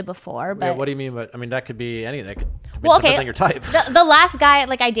I've dated before, but What do you mean? But I mean, that could be anything. That could well, depends okay. on your type. The last guy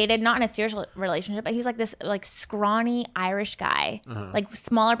like I dated, not in a serious relationship, but he was like this like scrawny Irish guy, like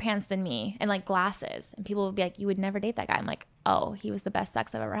smaller pants than me and like glasses. And people would be like, you would never date that guy. I'm like, oh, he was the best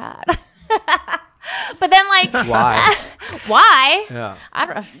sex I've ever had. But then like, Why? why? Yeah. I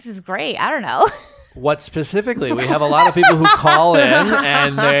don't know. This is great. I don't know. What specifically? We have a lot of people who call in,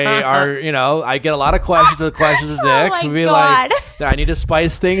 and they are, I get a lot of questions with Nick. my We'd be God. like, I need to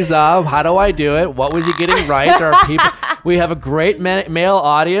spice things up. How do I do it? What was he getting right? There are people. We have a great male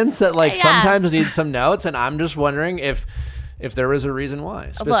audience that like sometimes needs some notes, and I'm just wondering if there is a reason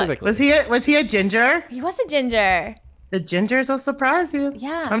why specifically. Was he a ginger? He was a ginger. The gingers will surprise you.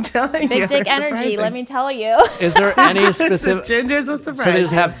 Yeah. I'm telling you. Big dick they're energy, surprising. let me tell you. Is there any The specific? gingers will surprise So they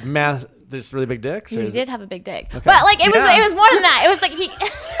just you. have just really big dicks. He did have a big dick. Okay. But like it Yeah. was more than that. It was like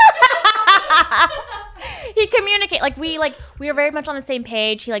he communicate like we were very much on the same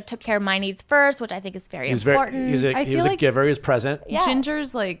page. He like took care of my needs first, which I think is very important. He was I a feel like- giver. He was present. Yeah.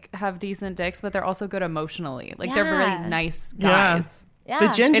 Gingers like have decent dicks, but they're also good emotionally. Like they're Yeah. really nice Yeah. guys. Yeah.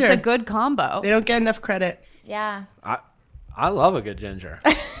 The ginger. It's a good combo. They don't get enough credit. Yeah. I love a good ginger.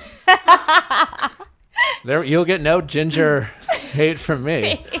 There, you'll get no ginger hate from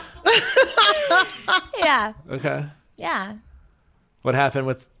me. Yeah. Okay. Yeah. What happened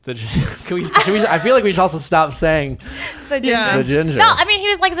with the? Should we? I feel like we should also stop saying The ginger. Yeah. the ginger. No, I mean he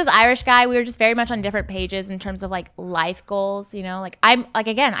was like this Irish guy. We were just very much on different pages in terms of like life goals. You know, like I'm like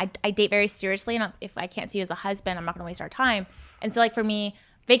again, I date very seriously, and if I can't see you as a husband, I'm not going to waste our time. And so like for me,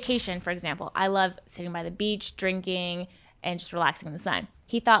 vacation, for example, I love sitting by the beach, drinking, and just relaxing in the sun.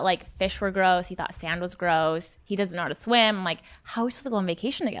 He thought like fish were gross. He thought sand was gross. He doesn't know how to swim. I'm like, how are we supposed to go on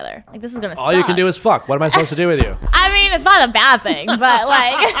vacation together? Like this is gonna. All you can do is fuck. What am I supposed to do with you? I mean, it's not a bad thing, but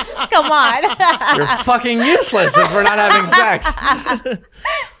like, come on. You're fucking useless if we're not having sex.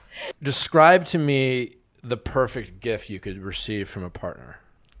 Describe to me the perfect gift you could receive from a partner.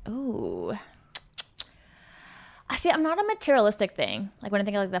 Ooh. I see. I'm not a materialistic thing. Like when I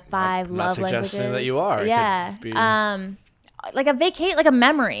think of like the five I'm not love suggesting languages. that you are. It Yeah. could be- Like a like a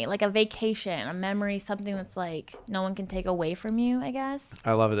memory, like a vacation, a memory, something that's like no one can take away from you. I guess.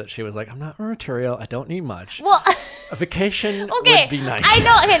 I love it that she was like, I'm not material. I don't need much. Well. A vacation Okay, would be nice. I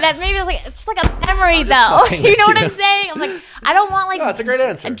know. Okay, that maybe it's like it's just like a memory just though. fucking You know with what you. I'm saying? I'm like, I don't want like No, that's a great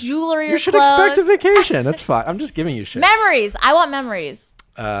answer. a jewelry or You should clothes. expect a vacation. That's fine. I'm just giving you shit. Memories. I want memories.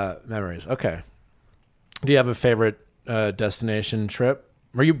 Memories. Okay. Do you have a favorite destination trip?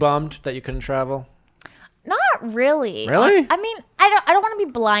 Were you bummed that you couldn't travel? Not really. Really? I mean, I don't want to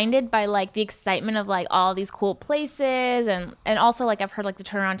be blinded by like the excitement of like all these cool places and also like I've heard like the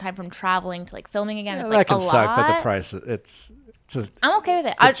turnaround time from traveling to like filming again is that like can a suck, lot. but the price it's just, I'm okay with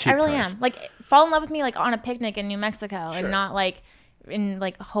it. a I cheap really price. am. Like fall in love with me like on a picnic in New Mexico Sure. and not like in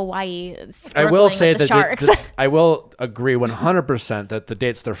like Hawaii. I will snorkeling say with the that sharks. I will agree 100% that the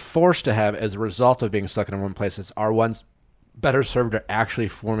dates they're forced to have as a result of being stuck in one place are ones better served at actually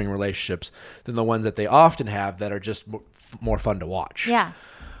forming relationships than the ones that they often have that are just more fun to watch. Yeah.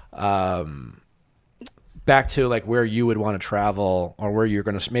 Back to like where you would want to travel or where you're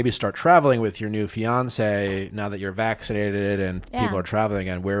going to maybe start traveling with your new fiance now that you're vaccinated and Yeah. people are traveling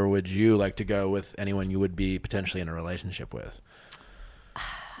again. Where would you like to go with anyone you would be potentially in a relationship with?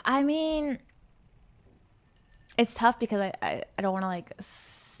 I mean, it's tough because I don't want to like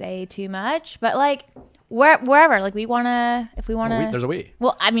say too much, but like wherever, like we want to, if we want to, There's a we.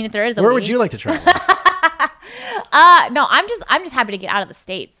 well, I mean, if there is a Where we. would you like to travel? No, I'm just happy to get out of the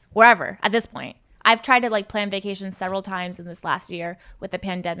States, wherever at this point. I've tried to like plan vacations several times in this last year with the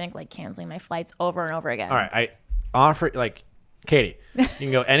pandemic, like canceling my flights over and over again. All right. I offer like Katie, you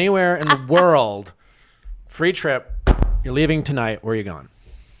can go anywhere in the world, free trip. You're leaving tonight. Where are you going?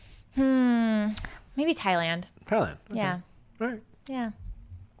 Maybe Thailand. Thailand. Okay. Yeah. All right. Yeah.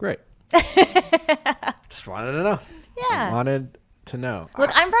 Great. Just wanted to know. Yeah. Wanted to know. Look,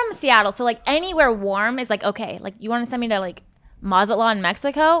 I'm from Seattle, so like anywhere warm is like okay. Like you want to send me to like Mazatlan,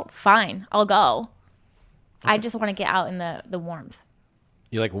 Mexico? Fine, I'll go. I just want to get out in the warmth.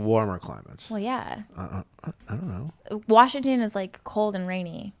 You like warmer climates? Well, yeah. I don't know. Washington is like cold and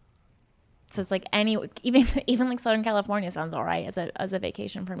rainy, so it's like even like Southern California sounds all right as a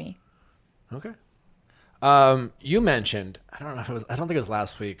vacation for me. Okay. You mentioned, I don't think it was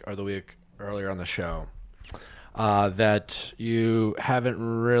last week or the week earlier on the show, that you haven't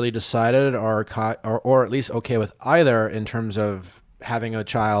really decided or at least okay with either in terms of having a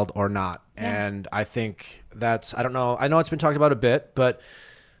child or not. And I think I don't know. I know it's been talked about a bit, but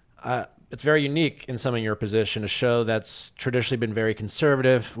it's very unique in some of your position, a show that's traditionally been very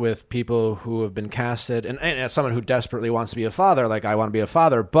conservative with people who have been casted. And as someone who desperately wants to be a father, like I want to be a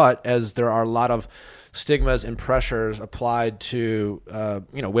father, but as there are a lot of stigmas and pressures applied to,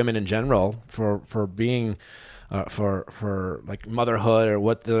 women in general for being, for like motherhood or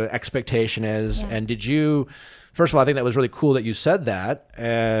what the expectation is. And first of all, I think that was really cool that you said that,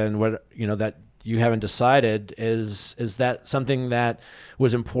 and that you haven't decided, is that something that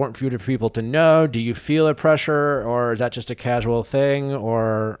was important for people to know? Do you feel a pressure, or is that just a casual thing,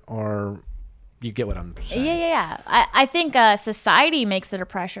 or you get what I'm saying? Yeah. I think society makes it a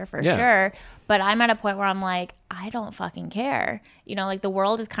pressure for sure, but I'm at a point where I'm like, I don't fucking care. Like the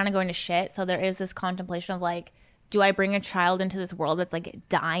world is kind of going to shit, so there is this contemplation of like, do I bring a child into this world that's like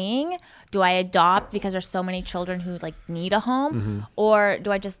dying? Do I adopt because there's so many children who like need a home? Or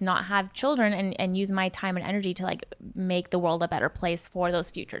do I just not have children and use my time and energy to like make the world a better place for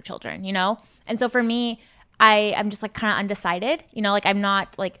those future children, And so for me, I'm just like kind of undecided, like I'm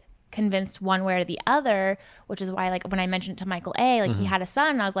not like convinced one way or the other, which is why like when I mentioned it to Michael A, like he had a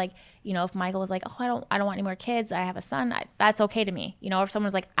son, I was like, if Michael was like, oh, I don't want any more kids, I have a son, that's okay to me. Or if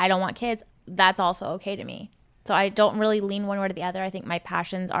someone's like, I don't want kids, that's also okay to me. So I don't really lean one way or the other. I think my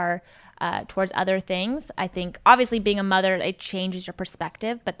passions are towards other things. I think obviously being a mother, it changes your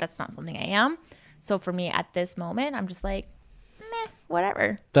perspective, but that's not something I am. So for me at this moment, I'm just like, meh,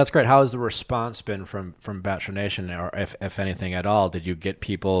 whatever. That's great. How has the response been from Bachelor Nation, or if anything at all? Did you get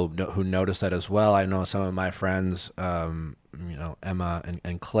people who noticed that as well? I know some of my friends, Emma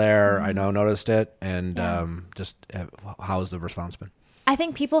and Claire, I know noticed it. And how has the response been? I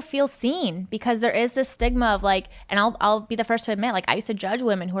think people feel seen because there is this stigma of like, and I'll be the first to admit, like I used to judge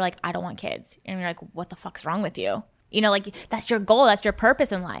women who are like, I don't want kids. And you're like, what the fuck's wrong with you? Like that's your goal. That's your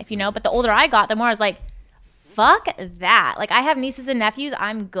purpose in life, But the older I got, the more I was like, fuck that. Like I have nieces and nephews.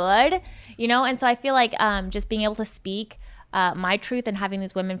 I'm good, And so I feel like just being able to speak my truth and having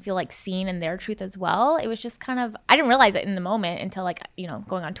these women feel like seen in their truth as well. It was just kind of, I didn't realize it in the moment until like,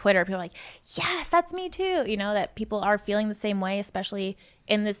 going on Twitter, people are like, yes, that's me too. That people are feeling the same way, especially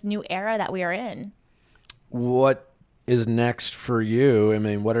in this new era that we are in. What is next for you? I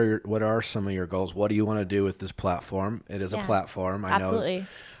mean, what are some of your goals? What do you want to do with this platform? It is a platform. I Absolutely.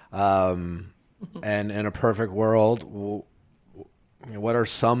 know. And in a perfect world, what are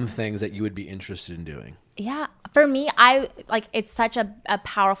some things that you would be interested in doing? Yeah. For me, it's such a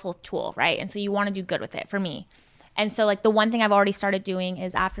powerful tool, right? And so you want to do good with it for me. And so like the one thing I've already started doing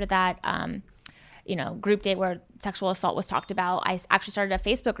is after that, group date where sexual assault was talked about, I actually started a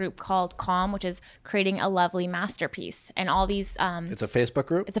Facebook group called Calm, which is creating a lovely masterpiece. And all these... it's a Facebook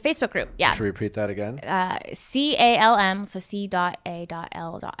group? It's a Facebook group, yeah. Should we repeat that again? CALM, so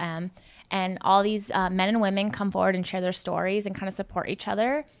C.A.L.M. And all these men and women come forward and share their stories and kind of support each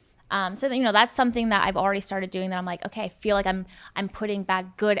other. So that's something that I've already started doing, that I'm like, okay, I feel like I'm putting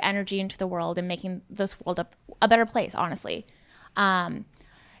back good energy into the world and making this world a better place, honestly.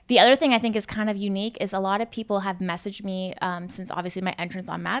 The other thing I think is kind of unique is a lot of people have messaged me since obviously my entrance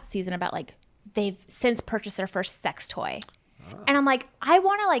on Matt's season about like they've since purchased their first sex toy. And I'm like, I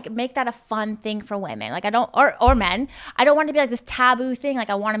want to like make that a fun thing for women. Like I don't, or men, I don't want it to be like this taboo thing. Like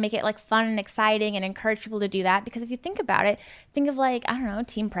I want to make it like fun and exciting and encourage people to do that. Because if you think about it, think of like, I don't know,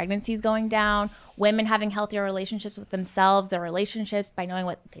 teen pregnancies going down, women having healthier relationships with themselves, their relationships by knowing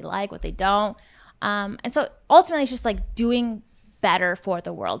what they like, what they don't. And so ultimately it's just like doing better for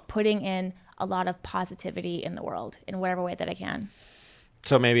the world, putting in a lot of positivity in the world in whatever way that I can.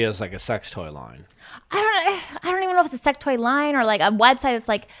 So maybe it's like a sex toy line. I don't even know if it's a sex toy line or like a website that's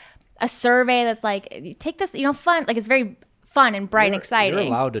like a survey that's like, take this, fun. Like it's very fun and bright and exciting. You're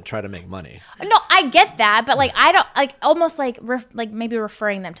allowed to try to make money. No, I get that, but like I don't like almost like maybe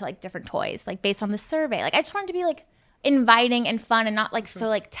referring them to like different toys, like based on the survey. Like I just want it to be like inviting and fun and not like so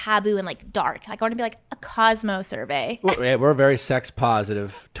like taboo and like dark. Like I want to be like a Cosmo survey. We're very sex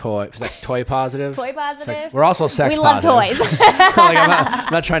positive, toy positive. Toy positive. We're also sex positive. We love toys. Like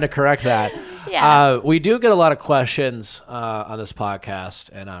I'm not trying to correct that. Yeah. We do get a lot of questions on this podcast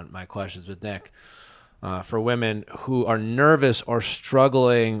and on my questions with Nick for women who are nervous or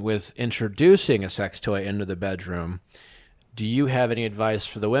struggling with introducing a sex toy into the bedroom. Do you have any advice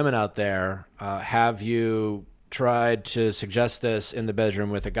for the women out there? Have you tried to suggest this in the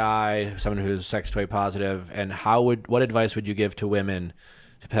bedroom with a guy, someone who's sex toy positive, and what advice would you give to women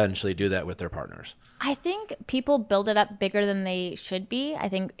to potentially do that with their partners? I think people build it up bigger than they should be. I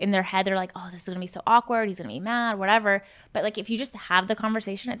think in their head they're like, oh, this is gonna be so awkward, he's gonna be mad, whatever. But like if you just have the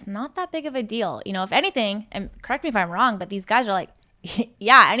conversation, it's not that big of a deal. If anything, and correct me if I'm wrong, but these guys are like,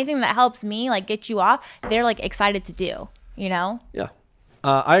 yeah, anything that helps me like get you off, they're like excited to do, you know? Yeah.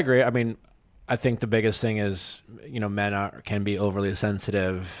 I agree. I mean, I think the biggest thing is, men can be overly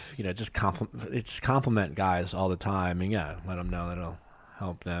sensitive, just compliment guys all the time. And yeah, let them know that it'll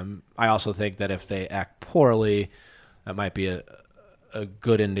help them. I also think that if they act poorly, that might be a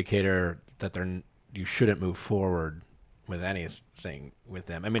good indicator that you shouldn't move forward with anything with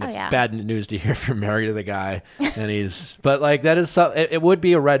them. I mean, it's bad news to hear if you're married to the guy and but like that is it would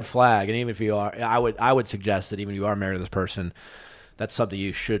be a red flag. And even if you are, I would suggest that even if you are married to this person, that's something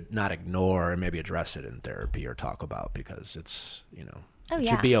you should not ignore and maybe address it in therapy or talk about, because it's, it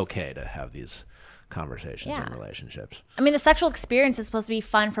should be okay to have these conversations in relationships. I mean, the sexual experience is supposed to be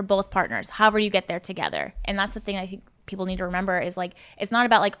fun for both partners, however you get there together. And that's the thing I think people need to remember is like, it's not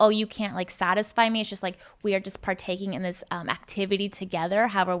about like, oh, you can't like satisfy me. It's just like, we are just partaking in this activity together,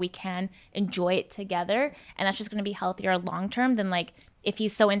 however we can enjoy it together. And that's just going to be healthier long-term than like, if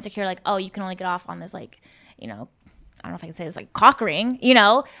he's so insecure, like, oh, you can only get off on this, like, I don't know if I can say this, like cock ring,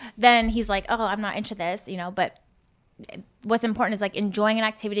 then he's like, oh, I'm not into this, but what's important is like enjoying an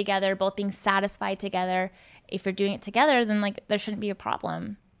activity together, both being satisfied together. If you're doing it together, then like there shouldn't be a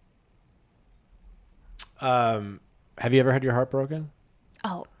problem. Have you ever had your heart broken?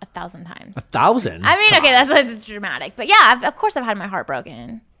 Oh, 1,000 times. 1,000? I mean, okay, that's dramatic. But yeah, of course I've had my heart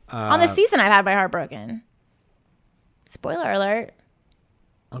broken. On the season, I've had my heart broken. Spoiler alert.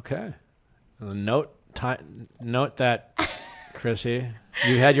 Okay. Note that, Chrissy,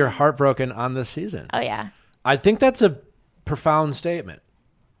 you had your heart broken on this season. Oh, yeah. I think that's a profound statement.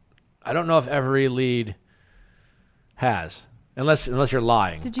 I don't know if every lead has, unless you're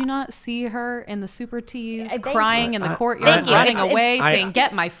lying. Did you not see her in the Super Tees Thank crying you. in the courtyard, running away, saying,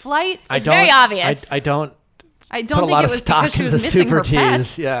 get my flight? It's very obvious. I don't think put a lot it of was stock because she in was the missing Super her pet.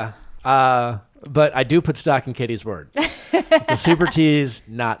 Tees. Yeah. But I do put stock in Katie's word. The Super Tees,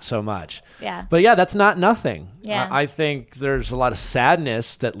 not so much. Yeah. But yeah, that's not nothing. Yeah. I think there's a lot of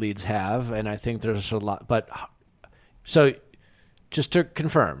sadness that leads have, and I think there's a lot. But so, just to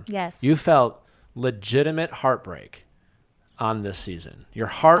confirm, yes, you felt legitimate heartbreak on this season. Your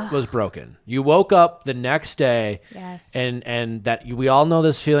heart was broken. You woke up the next day, yes, and that we all know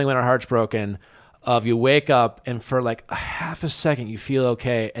this feeling when our heart's broken. Of you wake up and for like a half a second you feel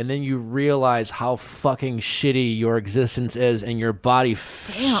okay, and then you realize how fucking shitty your existence is, and your body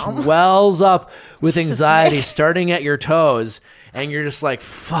swells up with anxiety starting at your toes, and you're just like,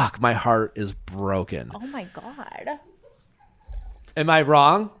 fuck, my heart is broken. Oh my God. Am I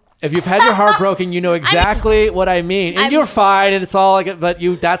wrong? If you've had your heart broken, you know exactly what I mean. And you're fine, and it's all like, but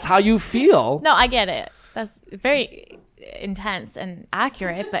that's how you feel. No, I get it. That's very intense and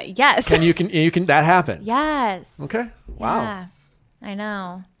accurate, but yes. And you can that happen. Yes. Okay. Wow. Yeah, I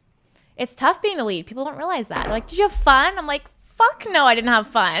know. It's tough being the lead. People don't realize that. They're like, did you have fun? I'm like, fuck no, I didn't have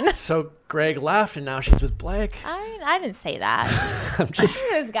fun. So Greg left, and now she's with Blake. I didn't say that. I'm just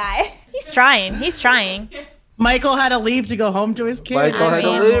Look at this guy. He's trying. Michael had to leave to go home to his kid. Michael had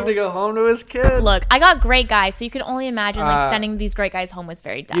to leave to go home to his kid. Look, I got great guys, so you can only imagine like sending these great guys home was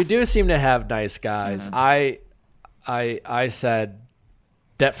very tough. You do seem to have nice guys. Mm-hmm. I said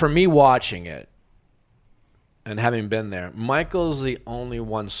that for me watching it and having been there, Michael's the only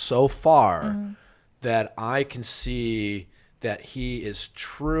one so far that I can see that he is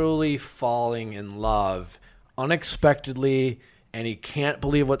truly falling in love unexpectedly, and he can't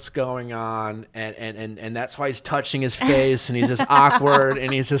believe what's going on, and that's why he's touching his face, and he's just awkward,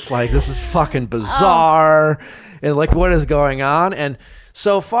 and he's just like, this is fucking bizarre, and like, what is going on? And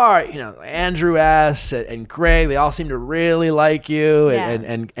so far, Andrew S. and Greg, they all seem to really like you,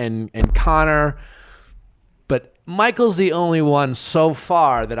 and Connor. But Michael's the only one so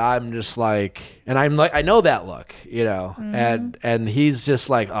far that I'm just like, and I'm like, I know that look, and he's just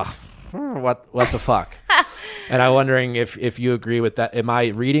like, oh, what the fuck? And I'm wondering if you agree with that. Am I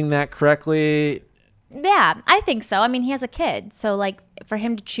reading that correctly? Yeah, I think so. I mean, he has a kid, so like for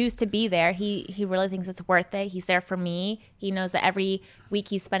him to choose to be there, he really thinks it's worth it. He's there for me. He knows that every week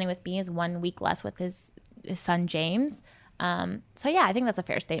he's spending with me is 1 week less with his son James. So yeah, I think that's a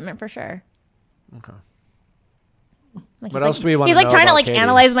fair statement for sure. Okay. Like, what else do we want to know? He's like trying to like Katie?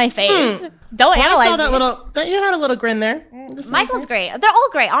 analyze my face. Don't analyze I saw me. that you had a little grin there. Michael's great. They're all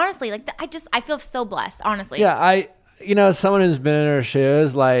great, honestly. Like I feel so blessed, honestly. Yeah, as someone who's been in her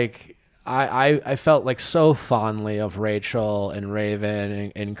shoes, like I felt like so fondly of Rachel and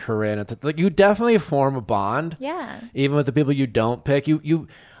Raven and Corinne. Like you definitely form a bond. Yeah. Even with the people you don't pick,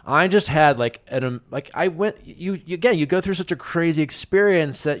 I just had you go through such a crazy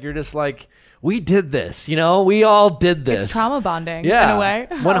experience that you're just like, we did this, we all did this. It's trauma bonding Yeah, in a way.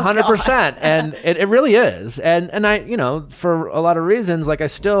 100%. And it really is. And I, for a lot of reasons, like I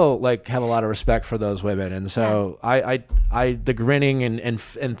still like have a lot of respect for those women. And so I the grinning and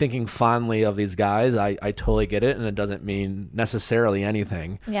thinking fondly of these guys, I totally get it. And it doesn't mean necessarily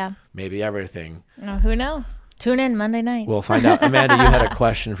anything. Yeah. Maybe everything. No, who knows? Tune in Monday night. We'll find out. Amanda, you had a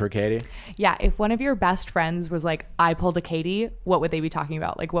question for Katie? Yeah, if one of your best friends was like, I pulled a Katie, what would they be talking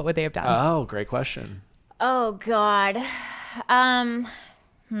about? Like, what would they have done? Oh, great question. Oh God.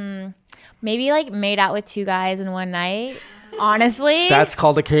 Maybe like made out with 2 guys in one night. Honestly. That's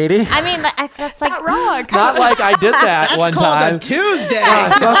called a Katie? I mean, that's like wrong. Not like I did that one time. A Tuesday.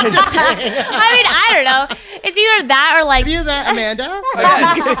 I mean, I don't know. It's either that or like. You that, Amanda?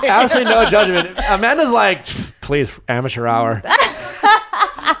 Absolutely no judgment. Amanda's like, please, amateur hour.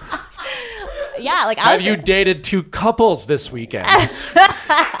 Yeah, like Have you dated 2 couples this weekend?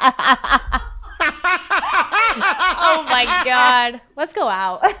 Oh my God. Let's go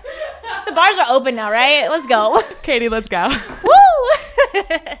out. The bars are open now, right? Let's go. Katie, let's go. Woo!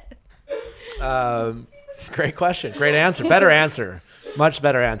 Great question. Great answer. Better answer. Much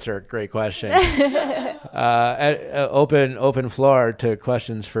better answer. Great question. Open floor to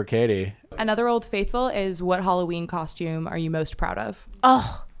questions for Katie. Another old faithful is, what Halloween costume are you most proud of?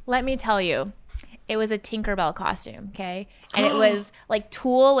 Oh, let me tell you. It was a Tinkerbell costume, okay? And it was like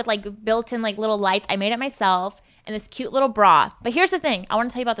tulle with like built-in like little lights. I made it myself and this cute little bra. But here's the thing. I want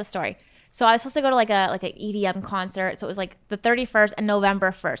to tell you about this story. So I was supposed to go to like an EDM concert. So it was like the 31st and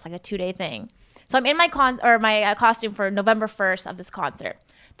November 1st, like a 2-day thing. So I'm in my costume for November 1st of this concert.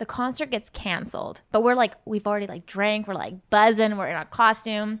 The concert gets canceled. But we've already like drank. We're like buzzing. We're in our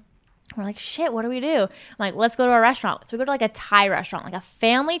costume. We're like, shit, what do we do? I'm like, let's go to a restaurant. So we go to like a Thai restaurant, like a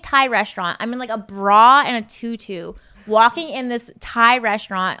family Thai restaurant. I'm in like a bra and a tutu, walking in this Thai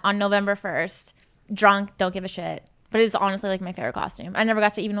restaurant on November 1st, drunk, don't give a shit. But it's honestly like my favorite costume. I never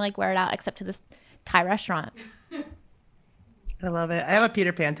got to even like wear it out except to this Thai restaurant. I love it. I have a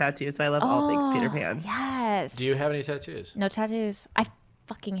Peter Pan tattoo, so I love all things Peter Pan. Yes. Do you have any tattoos? No tattoos. I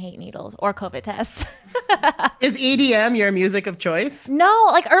fucking hate needles or COVID tests. Is EDM your music of choice? No,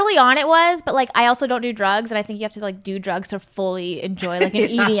 like early on it was, but like I also don't do drugs, and I think you have to like do drugs to fully enjoy like an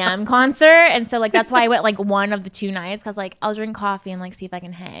EDM concert. And so like that's why I went like one of the 2 nights, because like I'll drink coffee and like see if I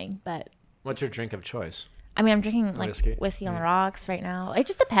can hang. But What's your drink of choice? I mean, I'm drinking like whiskey on the rocks right now. It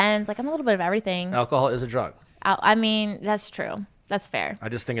just depends. Like I'm a little bit of everything. Alcohol is a drug. I mean, that's true. That's fair. I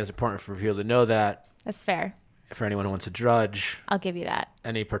just think it's important for people to know that. That's fair. For anyone who wants to judge, I'll give you that.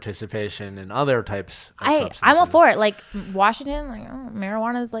 Any participation in other types of substances. I'm all for it. Like Washington, like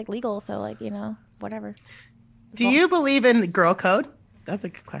marijuana is like legal, so like whatever. Do you believe in girl code? That's a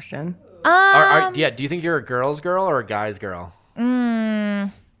good question. Do you think you're a girl's girl or a guy's girl?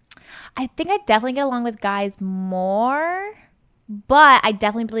 I think I definitely get along with guys more, but I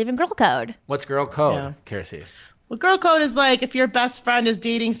definitely believe in girl code. What's girl code, Kiersey? Well, girl code is like if your best friend is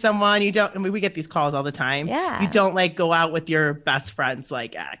dating someone, you don't. I mean, we get these calls all the time. Yeah. You don't like go out with your best friend's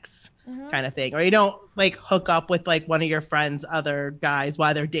like ex kind of thing, or you don't like hook up with like one of your friends' other guys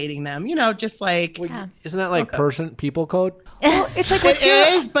while they're dating them. Just like isn't that like people code? Well, it's like it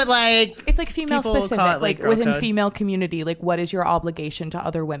is, but like it's like female people specific. call it, Like girl within code. female community, like what is your obligation to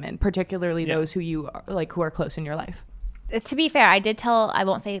other women, particularly those who you like who are close in your life? To be fair, I did tell, I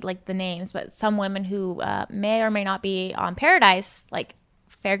won't say like the names, but some women who may or may not be on Paradise, like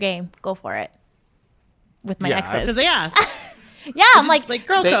fair game, go for it with my exes. Because they asked. Yeah, I'm like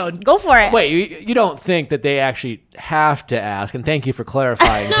girl code. Go for it. Wait, you don't think that they actually have to ask? And thank you for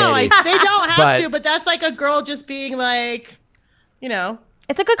clarifying, No, Katie. they don't have to, but that's like a girl just being like, it's a good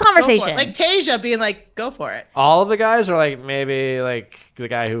go for it. conversation. Like Tasia being like, go for it. All of the guys, or like maybe like the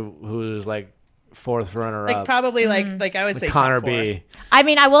guy who's like 4th runner Like up, probably like I would say Connor top 4. B. I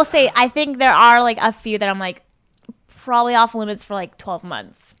mean, I will say, I think there are like a few that I'm like probably off limits for like 12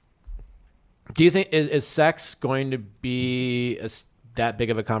 months. Do you think is sex going to be that big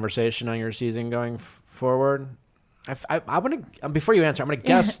of a conversation on your season going forward? I want to before you answer, I'm going to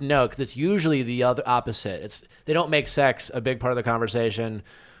guess no, because it's usually the other opposite. They don't make sex a big part of the conversation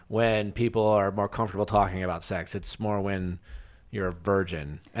when people are more comfortable talking about sex. It's more when you're a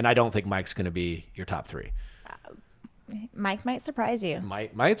virgin, and I don't think Mike's going to be your top 3. Mike might surprise you.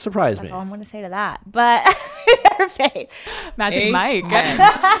 Might surprise me. That's all I'm going to say to that. But her face. Magic Mike.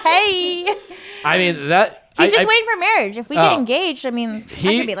 Hey. I mean that. He's just waiting for marriage. If we get engaged, I mean, that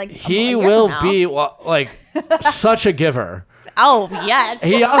could be like he will be like such a giver. Oh yes.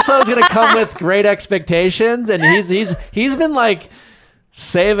 He also is going to come with great expectations, and he's been like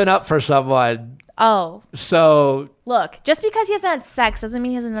saving up for someone. Oh, So look, just because he hasn't had sex doesn't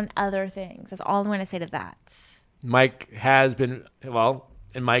mean he hasn't done other things. That's all I'm going to say to that. Mike has been, well,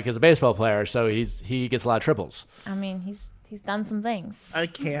 and Mike is a baseball player, so he gets a lot of triples. I mean, he's done some things. I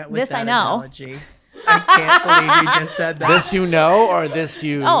can't with This that I know. analogy. I can't believe you just said that. This you know, or this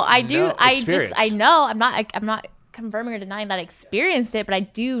you Oh, I do. know, I experienced? know. I'm not confirming or denying that I experienced it, but I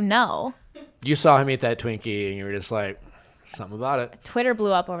do know. You saw him eat that Twinkie, and you were just like, something about it. Twitter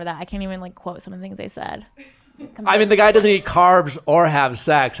blew up over that. I can't even like quote some of the things they said. I mean, the guy doesn't eat carbs or have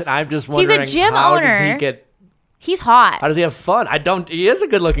sex, and I'm just He's a wondering gym how owner. does he get? He's hot. How does he have fun? He is a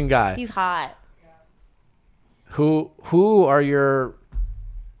good-looking guy. He's hot. Who are your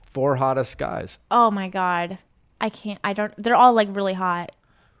 4 hottest guys? Oh my god. They're all like really hot.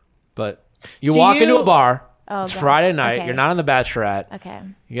 But you Do walk you- into a bar. Oh, It's God. Friday night. Okay. You're not on the Bachelorette. Okay.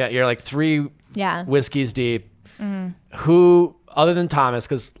 You're like 3 Yeah. whiskeys deep. Who, other than Thomas,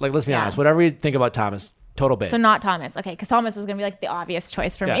 because like let's be Yeah. honest, whatever you think about Thomas, total babe. So not Thomas. Okay, because Thomas was gonna be like the obvious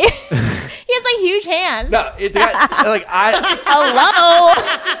choice for Yeah. me. He has like huge hands. No, the guy, like Hello.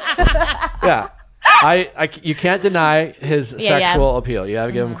 yeah, you can't deny his Yeah, yeah. sexual appeal. You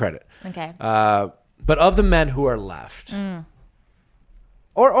gotta give him credit. Okay. But of the men who are left,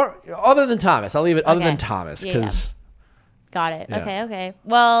 or other than Thomas, I'll leave it. Other Okay. than Thomas, Yeah, yeah. because Got it. Yeah. Okay.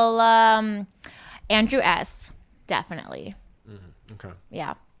 Well, Andrew S. Definitely. okay.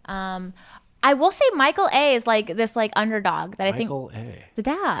 Yeah. I will say Michael A. is like this like underdog that I think Michael A. the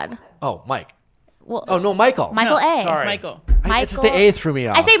dad. Oh, Mike. Well, Oh no, Michael. Michael A. Sorry, Michael. It's just the A threw me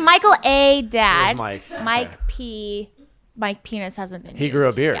off. I say Michael A. Dad. Mike. Mike Okay. P. Mike Penis hasn't been. He used. grew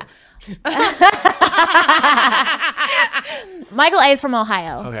a beard. Yeah. Michael A. is from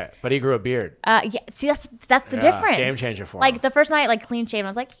Ohio. Okay, but he grew a beard. Yeah. See, that's the Yeah, difference. game changer for Like him. the first night, like clean shaven, I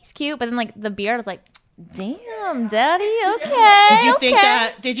was like, he's cute, but then like the beard, I was like, damn, daddy,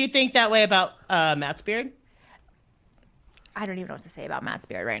 okay. Did you think that way about Matt's beard? I don't even know what to say about Matt's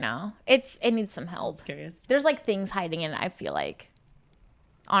beard right now. It needs some help. Curious. There's like things hiding in it. I feel like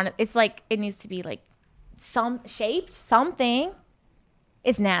on it. It's like it needs to be like shaped something.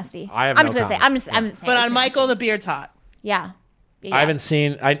 It's nasty. I have I'm no just gonna say. comment. I'm just saying. But it's on Michael, nasty. the beard's hot. Yeah. Yeah. I haven't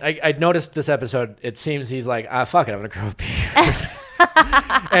seen. I noticed this episode. It seems he's like, fuck it, I'm gonna grow a beard.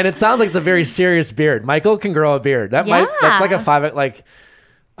 And it sounds like it's a very serious beard. Michael can grow a beard. That's like a 5. Like,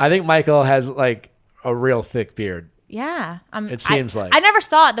 I think Michael has like a real thick beard. Yeah. It seems like. I never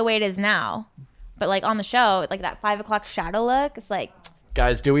saw it the way it is now, but like on the show, like that 5 o'clock shadow look. It's like.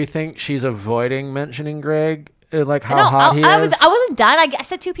 Guys, do we think she's avoiding mentioning Greg? Like how No, hot he is? I wasn't done. I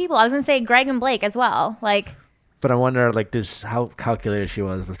said 2 people. I was gonna say Greg and Blake as well. Like. But I wonder, like, how calculated she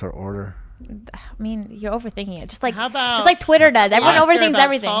was with her order. I mean, you're overthinking it. Just like How about just like Twitter does. Everyone Ask her overthinks about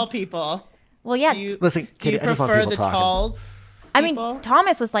everything. Tall people. Well, yeah. Listen, Do you Katie, I just want prefer people the talking. talls? I mean, people?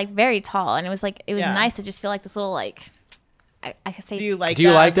 Thomas was like very tall, and it was Yeah. nice to just feel like this little like. I could say. Do you like? Do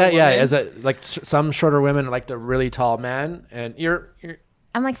you like as a that? Yeah, woman? as a like some shorter women like the really tall men, and you're.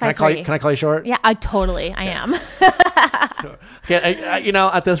 I'm like Can I 5'3". call you? Can I call you short? Yeah, I am. Yeah, you know,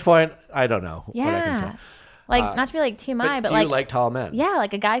 at this point, I don't know what I can say. Yeah. Like not to be like TMI, but do like, you like tall men? yeah,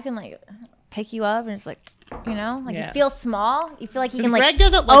 like a guy can like pick you up and it's like, you know, like Yeah. you feel small. You feel like he 'Cause can like Greg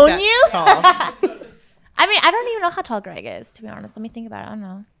doesn't look own that you. tall. I mean, I don't even know how tall Greg is, to be honest. Let me think about it. I don't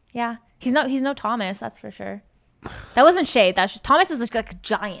know. Yeah, he's no Thomas, that's for sure. That wasn't shade. That's just Thomas is just like a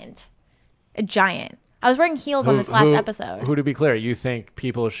giant. I was wearing heels on this last episode. Who, to be clear, you think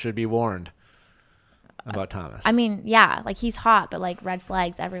people should be warned about Thomas? I mean, yeah, like he's hot, but like red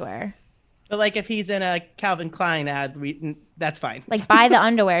flags everywhere. But like if he's in a Calvin Klein ad, that's fine. Like buy the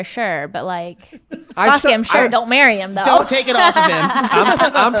underwear, sure, but like I fuck still- him, sure. I- Don't marry him though. Don't take it off of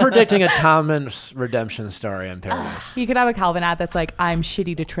him. I'm predicting a Thomas redemption story in Paradise. You could have a Calvin ad that's like, I'm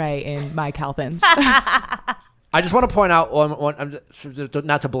shitty to Trey in my Calvins. I just want to point out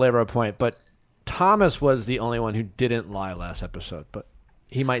not to belabor a point, but Thomas was the only one who didn't lie last episode, but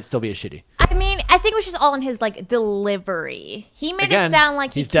he might still be a shitty. I mean, I think it was just all in his like delivery. He made Again, it sound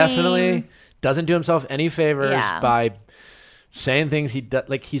like he's he came- definitely doesn't do himself any favors Yeah. by saying things he does.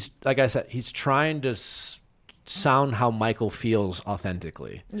 Like I said, he's trying to sound how Michael feels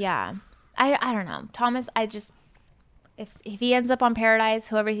authentically. Yeah, I don't know, Thomas. I just if he ends up on Paradise,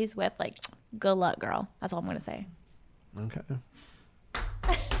 whoever he's with, like, good luck, girl. That's all I'm gonna say. Okay.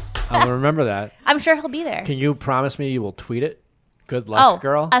 I'm gonna remember that. I'm sure he'll be there. Can you promise me you will tweet it? Good luck,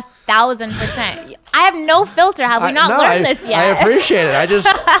 girl. 1,000%. I have no filter. Have we not learned this yet? I appreciate it. I just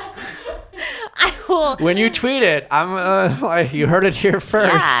I will. when you tweet it, you heard it here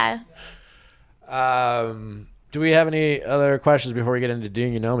first. Yeah. Do we have any other questions before we get into Do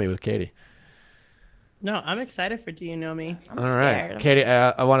You Know Me with Katie? No, I'm excited for Do You Know Me? I'm All scared. right, Katie,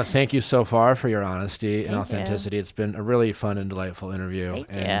 I want to thank you so far for your honesty and Thank you. authenticity. It's been a really fun and delightful interview.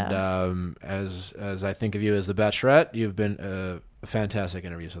 Thank you. And as I think of you as the Bachelorette, you've been a fantastic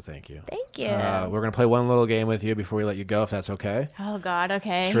interview. So thank you. Thank you. We're gonna play one little game with you before we let you go, if that's okay. Oh God.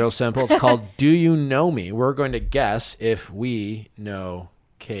 Okay. It's real simple. It's called Do You Know Me? We're going to guess if we know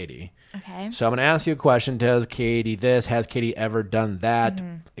Katie. Okay. So I'm going to ask you a question. Does Katie this? Has Katie ever done that?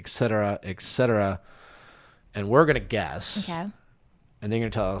 Et cetera, et cetera. And we're going to guess. Okay. And then you're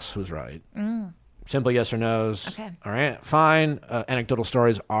going to tell us who's right. Simple yes or no's. Okay. All right. Fine. Anecdotal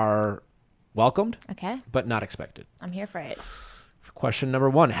stories are welcomed, Okay. but not expected. I'm here for it. Question number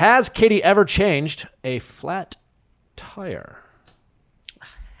 1. Has Katie ever changed a flat tire?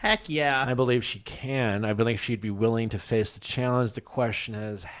 Heck yeah. I believe she can. I believe she'd be willing to face the challenge. The question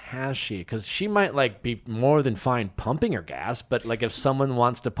is, has she? Because she might like be more than fine pumping her gas, but like if someone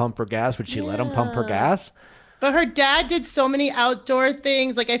wants to pump her gas, would she let them pump her gas? But her dad did so many outdoor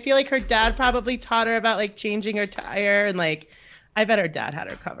things. Like I feel like her dad probably taught her about like changing her tire and like I bet her dad had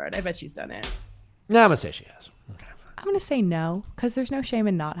her covered. I bet she's done it. No, I'm gonna say she has. Okay. I'm gonna say no because there's no shame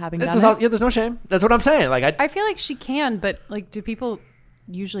in not having done There's, it. yeah, there's no shame. That's what I'm saying. Like I feel like she can, but like, do people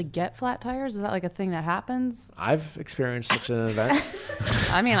usually get flat tires? Is that like a thing that happens? I've experienced such an event.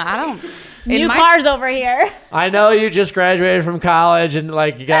 I mean, I don't. New cars over here. I know you just graduated from college and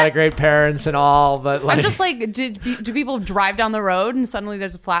like you got a great parents and all, but like I'm just like, do people drive down the road and suddenly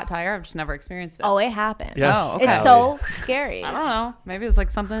there's a flat tire? I've just never experienced it. Oh, it happened. Yes. Oh, okay. It's so scary. I don't know. Maybe it's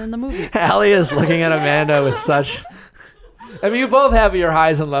like something in the movies. Allie is looking at Amanda with such. I mean, you both have your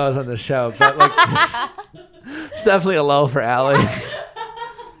highs and lows on the show, but like, it's definitely a low for Allie.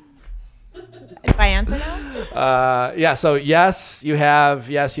 If I answer now? Yeah. So yes, you have.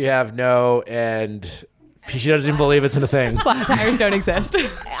 Yes, you have. No, and she doesn't even believe it's in a thing. Flat tires don't exist.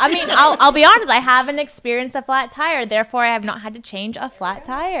 I mean, I'll be honest. I haven't experienced a flat tire. Therefore, I have not had to change a flat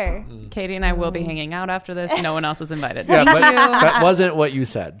tire. Katie and I will be hanging out after this. No one else is invited. Yeah, Thank but you. that wasn't what you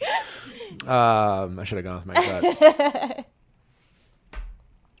said. I should have gone with my gut.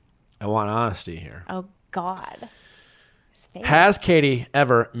 I want honesty here. Oh God. His face. Has Katie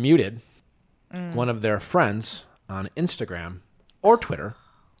ever muted one of their friends on Instagram or Twitter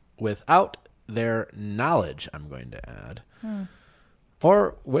without their knowledge, I'm going to add,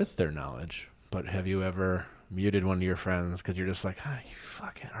 or with their knowledge? But have you ever muted one of your friends because you're just like, oh, you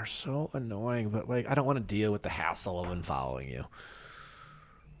fucking are so annoying, but like I don't want to deal with the hassle of unfollowing you?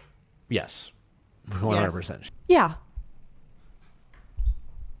 Yes. 100%. Yeah.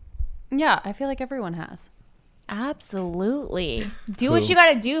 Yeah, I feel like everyone has. Absolutely. Do what Who? you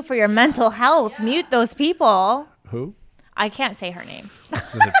got to do for your mental health. Mute those people. Who? I can't say her name. Is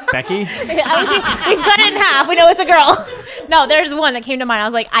it Becky? We've cut it in half. We know it's a girl. No, there's one that came to mind. I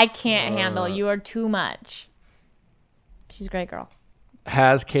was like, I can't handle. You are too much. She's a great girl.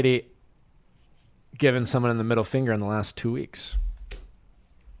 Has Katie given someone in the middle finger in the last 2 weeks?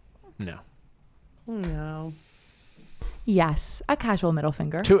 No. No. Yes. A casual middle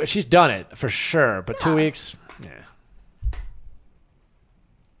finger. She's done it for sure, but 2 weeks, yeah.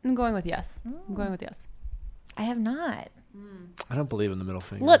 I'm going with yes. I'm going with yes. I have not. I don't believe in the middle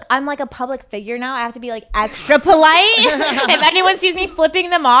finger. Look, I'm like a public figure now. I have to be like extra polite. If anyone sees me flipping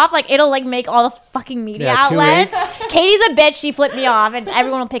them off, like it'll like make all the fucking media Yeah, 2 outlets. Katie's a bitch. She flipped me off, and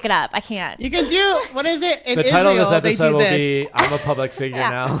everyone will pick it up. I can't. You can do, what is it? In the title Israel, of this they episode do will this. be I'm a public figure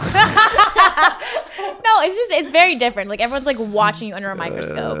now. No, it's very different. Like everyone's like watching you under a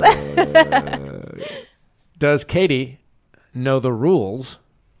microscope. Does Katie know the rules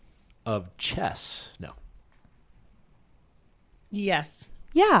of chess? No. Yes.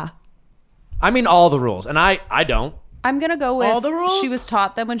 Yeah. I mean all the rules, and I don't. I'm going to go with All the rules? she was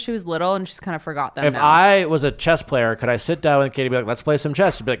taught them when she was little and she's kind of forgot them If now. I was a chess player, could I sit down with Katie and be like, let's play some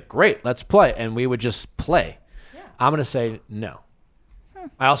chess? She'd be like, great, let's play. And we would just play. I'm going to say no.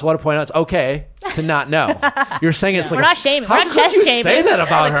 I also want to point out it's okay to not know. You're saying it's like We're not shaming. How We're not could chess you shaming. say that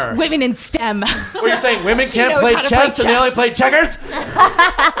about her? Women in STEM. What are you saying? Women can't knows play how to chess play and they only chess. play checkers?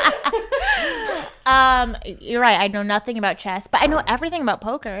 You're right. I know nothing about chess, but I know everything about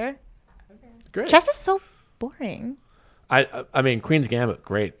poker. Great. Chess is so boring. I mean, Queen's Gambit,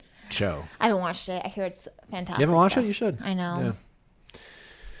 great show. I haven't watched it. I hear it's fantastic. You haven't watched though. it? You should. I know.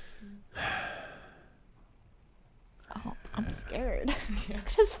 Yeah. Oh, I'm scared. Look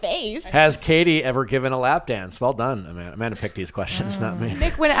at his face. Has Katie ever given a lap dance? Well done, Amanda. Amanda picked these questions, not me.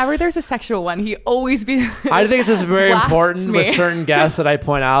 Nick, whenever there's a sexual one, he always be. I think it's just very blasts important me. with certain guests that I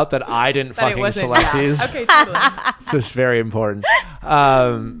point out that I didn't That it fucking wasn't- select yeah. these. Okay, totally. It's just very important.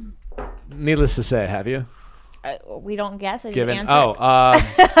 Needless to say, have you? We don't guess. I just Given.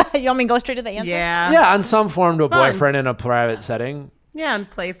 answer. You want me to go straight to the answer? Yeah. Yeah, on some form to a Fun. boyfriend in a private setting. Yeah, and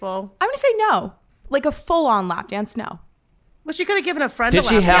playful. I'm gonna say no. Like a full-on lap dance, no. Well, she could have given a friend Did a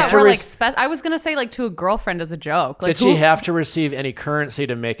she lap have dance. to Or re- like, I was gonna say like to a girlfriend as a joke. Like, Did she have to receive any currency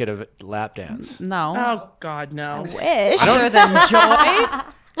to make it a lap dance? No. Oh, God, no. Wish. Other than joy.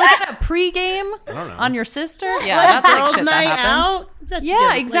 Like at a pregame on your sister. Yeah, that's like Girls' shit that night happens. out? Bet you Yeah,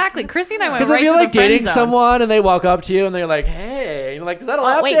 didn't. exactly. Chrissy and I went Because right if you're to like the friend dating zone. someone and they walk up to you and they're like, "Hey," and you're like, "Is that a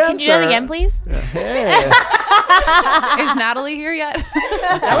lap Wait, dance?" can you do that or- again, please? Hey. Is Natalie here yet?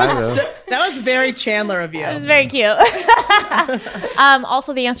 That was very Chandler of you. It's very cute.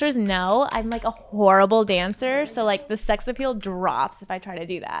 Also, the answer is no. I'm like a horrible dancer, so like the sex appeal drops if I try to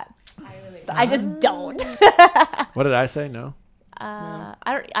do that. So I just don't. What did I say? No.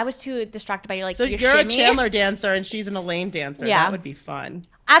 I was too distracted by your like So your you're a shimmy. Chandler dancer and she's an Elaine dancer. Yeah. That would be fun.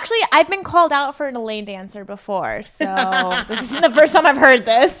 Actually, I've been called out for an Elaine dancer before, so this isn't the first time I've heard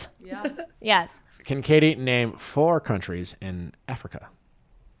this. Yeah. Yes. Can Katie name 4 countries in Africa?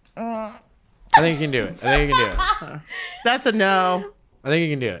 I think you can do it. That's a no. I think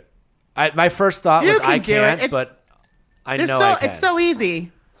you can do it. My first thought You was can I do it. can't, It's- but I They're know so I can. it's so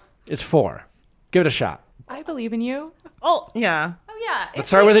easy. It's 4. Give it a shot. I believe in you. Oh, Yeah. Oh yeah. Let's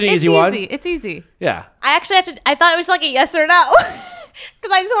start with an easy one. It's easy. Yeah. I actually have to. I thought it was like a yes or no,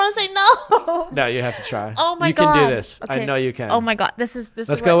 because I just want to say no. No, you have to try. Oh my you god. can do this. I Okay. know you can. Oh my god. This is Let's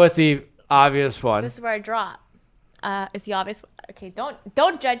where, go with the obvious one. This is where I drop. It's the obvious. Okay,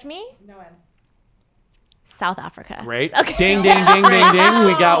 don't judge me. No one. South Africa. Great. Ding, ding, ding, ding, ding.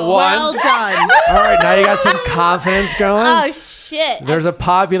 We got one. Well done. All right, now you got some confidence going. Oh shit. There's a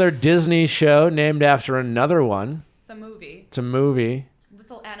popular Disney show named after another one. It's a movie. It's a movie.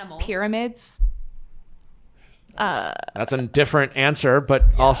 Little animals. Pyramids. That's a different answer, but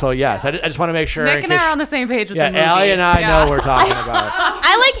also yes. I just want to make sure. Nick in and I case- are on the same page with yeah, the movie. Allie and I Yeah. know what we're talking about.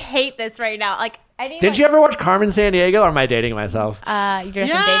 I like hate this right now. Like I need. Didn't you ever watch Carmen Sandiego, or am I dating myself? You're just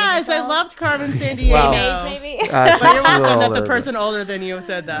Yes, I loved Carmen Sandiego. Well, Maybe. She's But you're a welcome little that the older, person older than you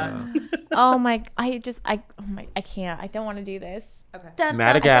said that. Oh my! I can't. I don't want to do this. but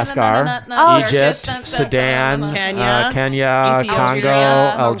Madagascar, Egypt, Sudan, Kenya, Kenya, Ethiopia, Congo,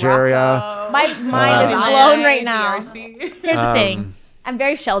 Algeria. My mind is blown right now. DRC. Here's the thing. I'm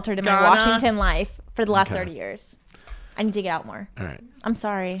very sheltered in my Ghana. Washington life for the last Okay. 30 years. I need to get out more. All right. I'm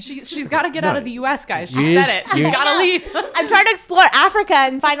sorry. She's got to get out of the U.S., guys. She You said just- it. She's you- got to leave. I'm trying to explore Africa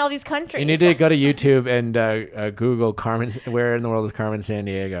and find all these countries. You need to go to YouTube and Google Carmen. Where in the world is Carmen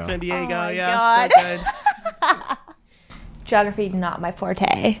Sandiego? San Diego, Oh my yeah. God. So good. Geography, not my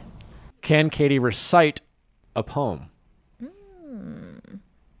forte. Can Katie recite a poem?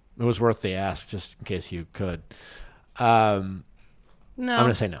 It was worth the ask, just in case you could. I'm No.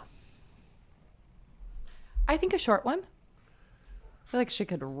 gonna say no. I think a short one. I feel like she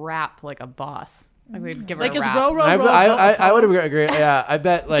could rap like a boss. Like we'd give her Like a is rap. row row I, row. I would agree. Yeah, I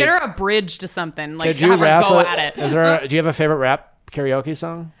bet. Like, Get her a bridge to something. Like could you have her rap? go at it. Is there? Do you have a favorite rap karaoke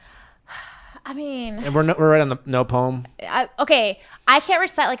song? I mean, And we're right on the no poem. okay, I can't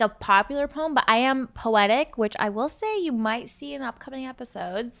recite like a popular poem, but I am poetic, which I will say you might see in upcoming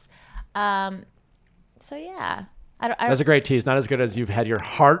episodes. So yeah, That's a great tease. Not as good as you've had your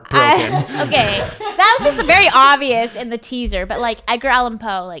heart broken. Okay, that was just very obvious in the teaser, but like Edgar Allan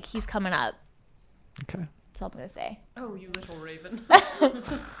Poe, like he's coming up. Okay. That's all I'm gonna say. Oh, you little raven.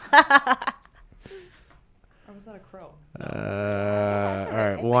 Or was that a crow? All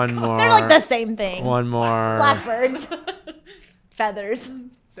right, one more. They're like the same thing. One more. Blackbirds, feathers.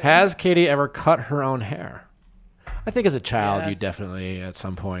 Has Katie ever cut her own hair? I think as a child, you Yes. definitely at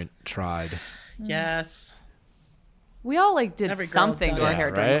some point tried. Yes. We all like did Every girl's something done to our it. hair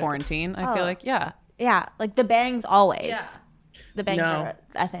Yeah, during right? quarantine. I feel Oh. like, yeah. Yeah, like the bangs always. Yeah. The bangs No. are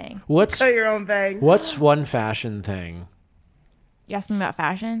a thing. What's Cut your own bang. what's one fashion thing? You asked me about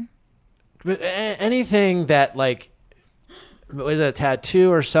fashion. But anything that like was a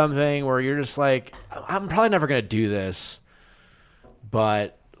tattoo or something where you're just like, I'm probably never gonna do this,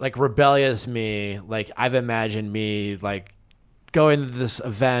 but like rebellious me, like I've imagined me like going to this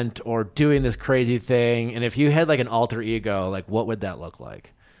event or doing this crazy thing, and if you had like an alter ego, like what would that look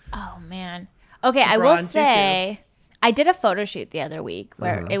like? Oh man. Okay, I will Bron, say I did a photo shoot the other week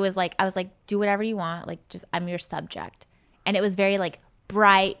where it was like I was like, do whatever you want, like just I'm your subject. And it was very like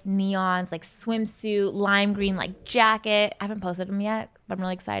bright neons, like swimsuit, lime green like jacket. I haven't posted them yet, but I'm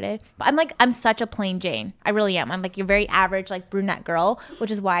really excited. But I'm such a plain Jane. I really am. I'm like your very average like brunette girl, which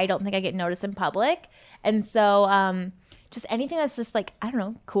is why I don't think I get noticed in public. And so just anything that's just like, I don't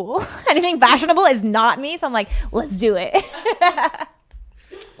know, cool. Anything fashionable is not me. So I'm like, let's do it.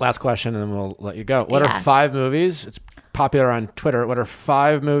 Last question, and then we'll let you go. What Yeah. are 5 movies? It's popular on Twitter. What are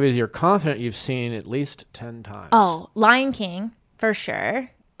 5 movies you're confident you've seen at least 10 times? Oh, Lion King for sure.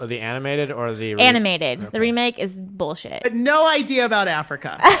 The animated or the Animated. Okay. The remake is bullshit. But no idea about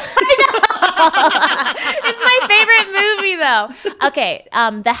Africa. It's my favorite movie though. Okay,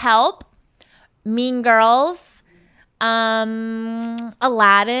 The Help, Mean Girls, Aladdin.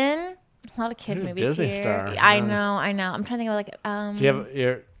 A lot of kid You're a movies Disney here. star. I Yeah. know. I'm trying to think of like Do you have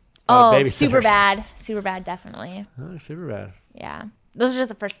your Super Bad. Super Bad, definitely. Oh, super bad. Yeah. Those are just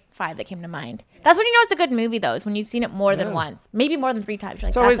the first 5 that came to mind. That's when you know it's a good movie, though, is when you've seen it more than once. Maybe more than 3 times.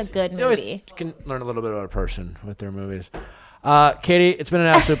 You're like, that's a good You always movie. can learn a little bit about a person with their movies. Katie, it's been an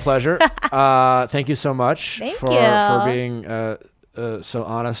absolute pleasure. Thank you so much Thank for you. being so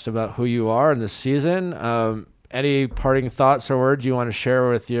honest about who you are in this season. Any parting thoughts or words you want to share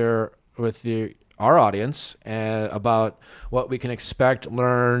with our audience about what we can expect,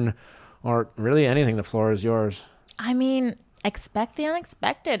 learn, or really anything? The floor is yours. I mean, expect the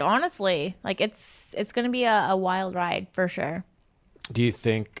unexpected, honestly. Like, it's going to be a wild ride for sure. Do you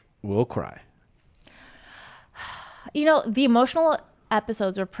think we'll cry? You know, the emotional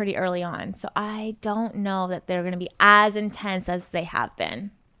episodes were pretty early on, so I don't know that they're going to be as intense as they have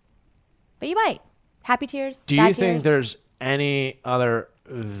been. But you might. Happy tears. Do sad you think tears. there's any other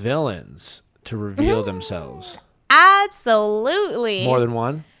villains to reveal themselves? Absolutely. More than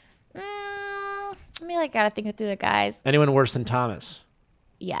one? I mean, I gotta think it through the guys. Anyone worse than Thomas?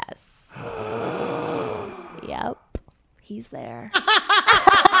 Yes. Yep. He's there.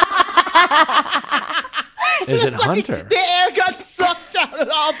 Is it Hunter? The air got sucked out of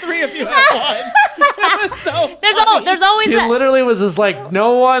all 3 of you at once. It was so There's always She that. literally was just like,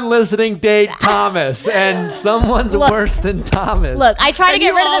 no one listening date Thomas, and someone's worse than Thomas. Look, I try to And get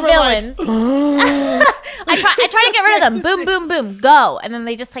you rid all of the were like, villains. I try to get rid of them. Boom, boom, boom, go, and then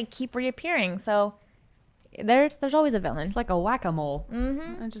they just like keep reappearing. So there's always a villain. It's like a whack-a-mole.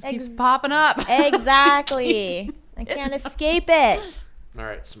 Mm-hmm. It just keeps popping up. Exactly. I can't escape it. All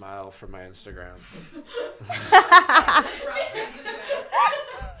right, smile for my Instagram.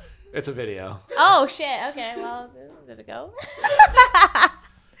 It's a video. Oh shit. Okay. Well, did it go?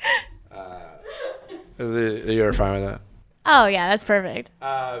 You're fine with that? Oh yeah, that's perfect.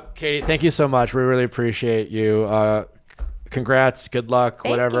 Katie, thank you so much. We really appreciate you. Congrats, good luck,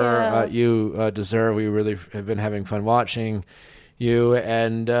 Thank whatever you deserve. We really have been having fun watching you,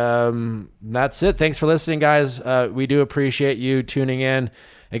 and that's it. Thanks for listening, guys. We do appreciate you tuning in.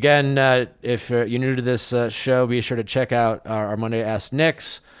 Again, if you're new to this show, be sure to check out our Monday Ask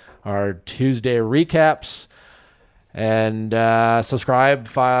Nicks, our Tuesday recaps, and subscribe.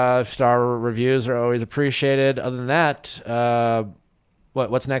 5-star reviews are always appreciated. Other than that,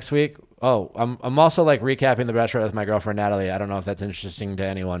 what's next week? Oh, I'm also like recapping The Bachelor with my girlfriend Natalie. I don't know if that's interesting to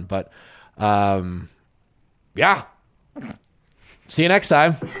anyone, but yeah. See you next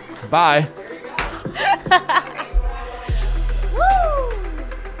time. Bye.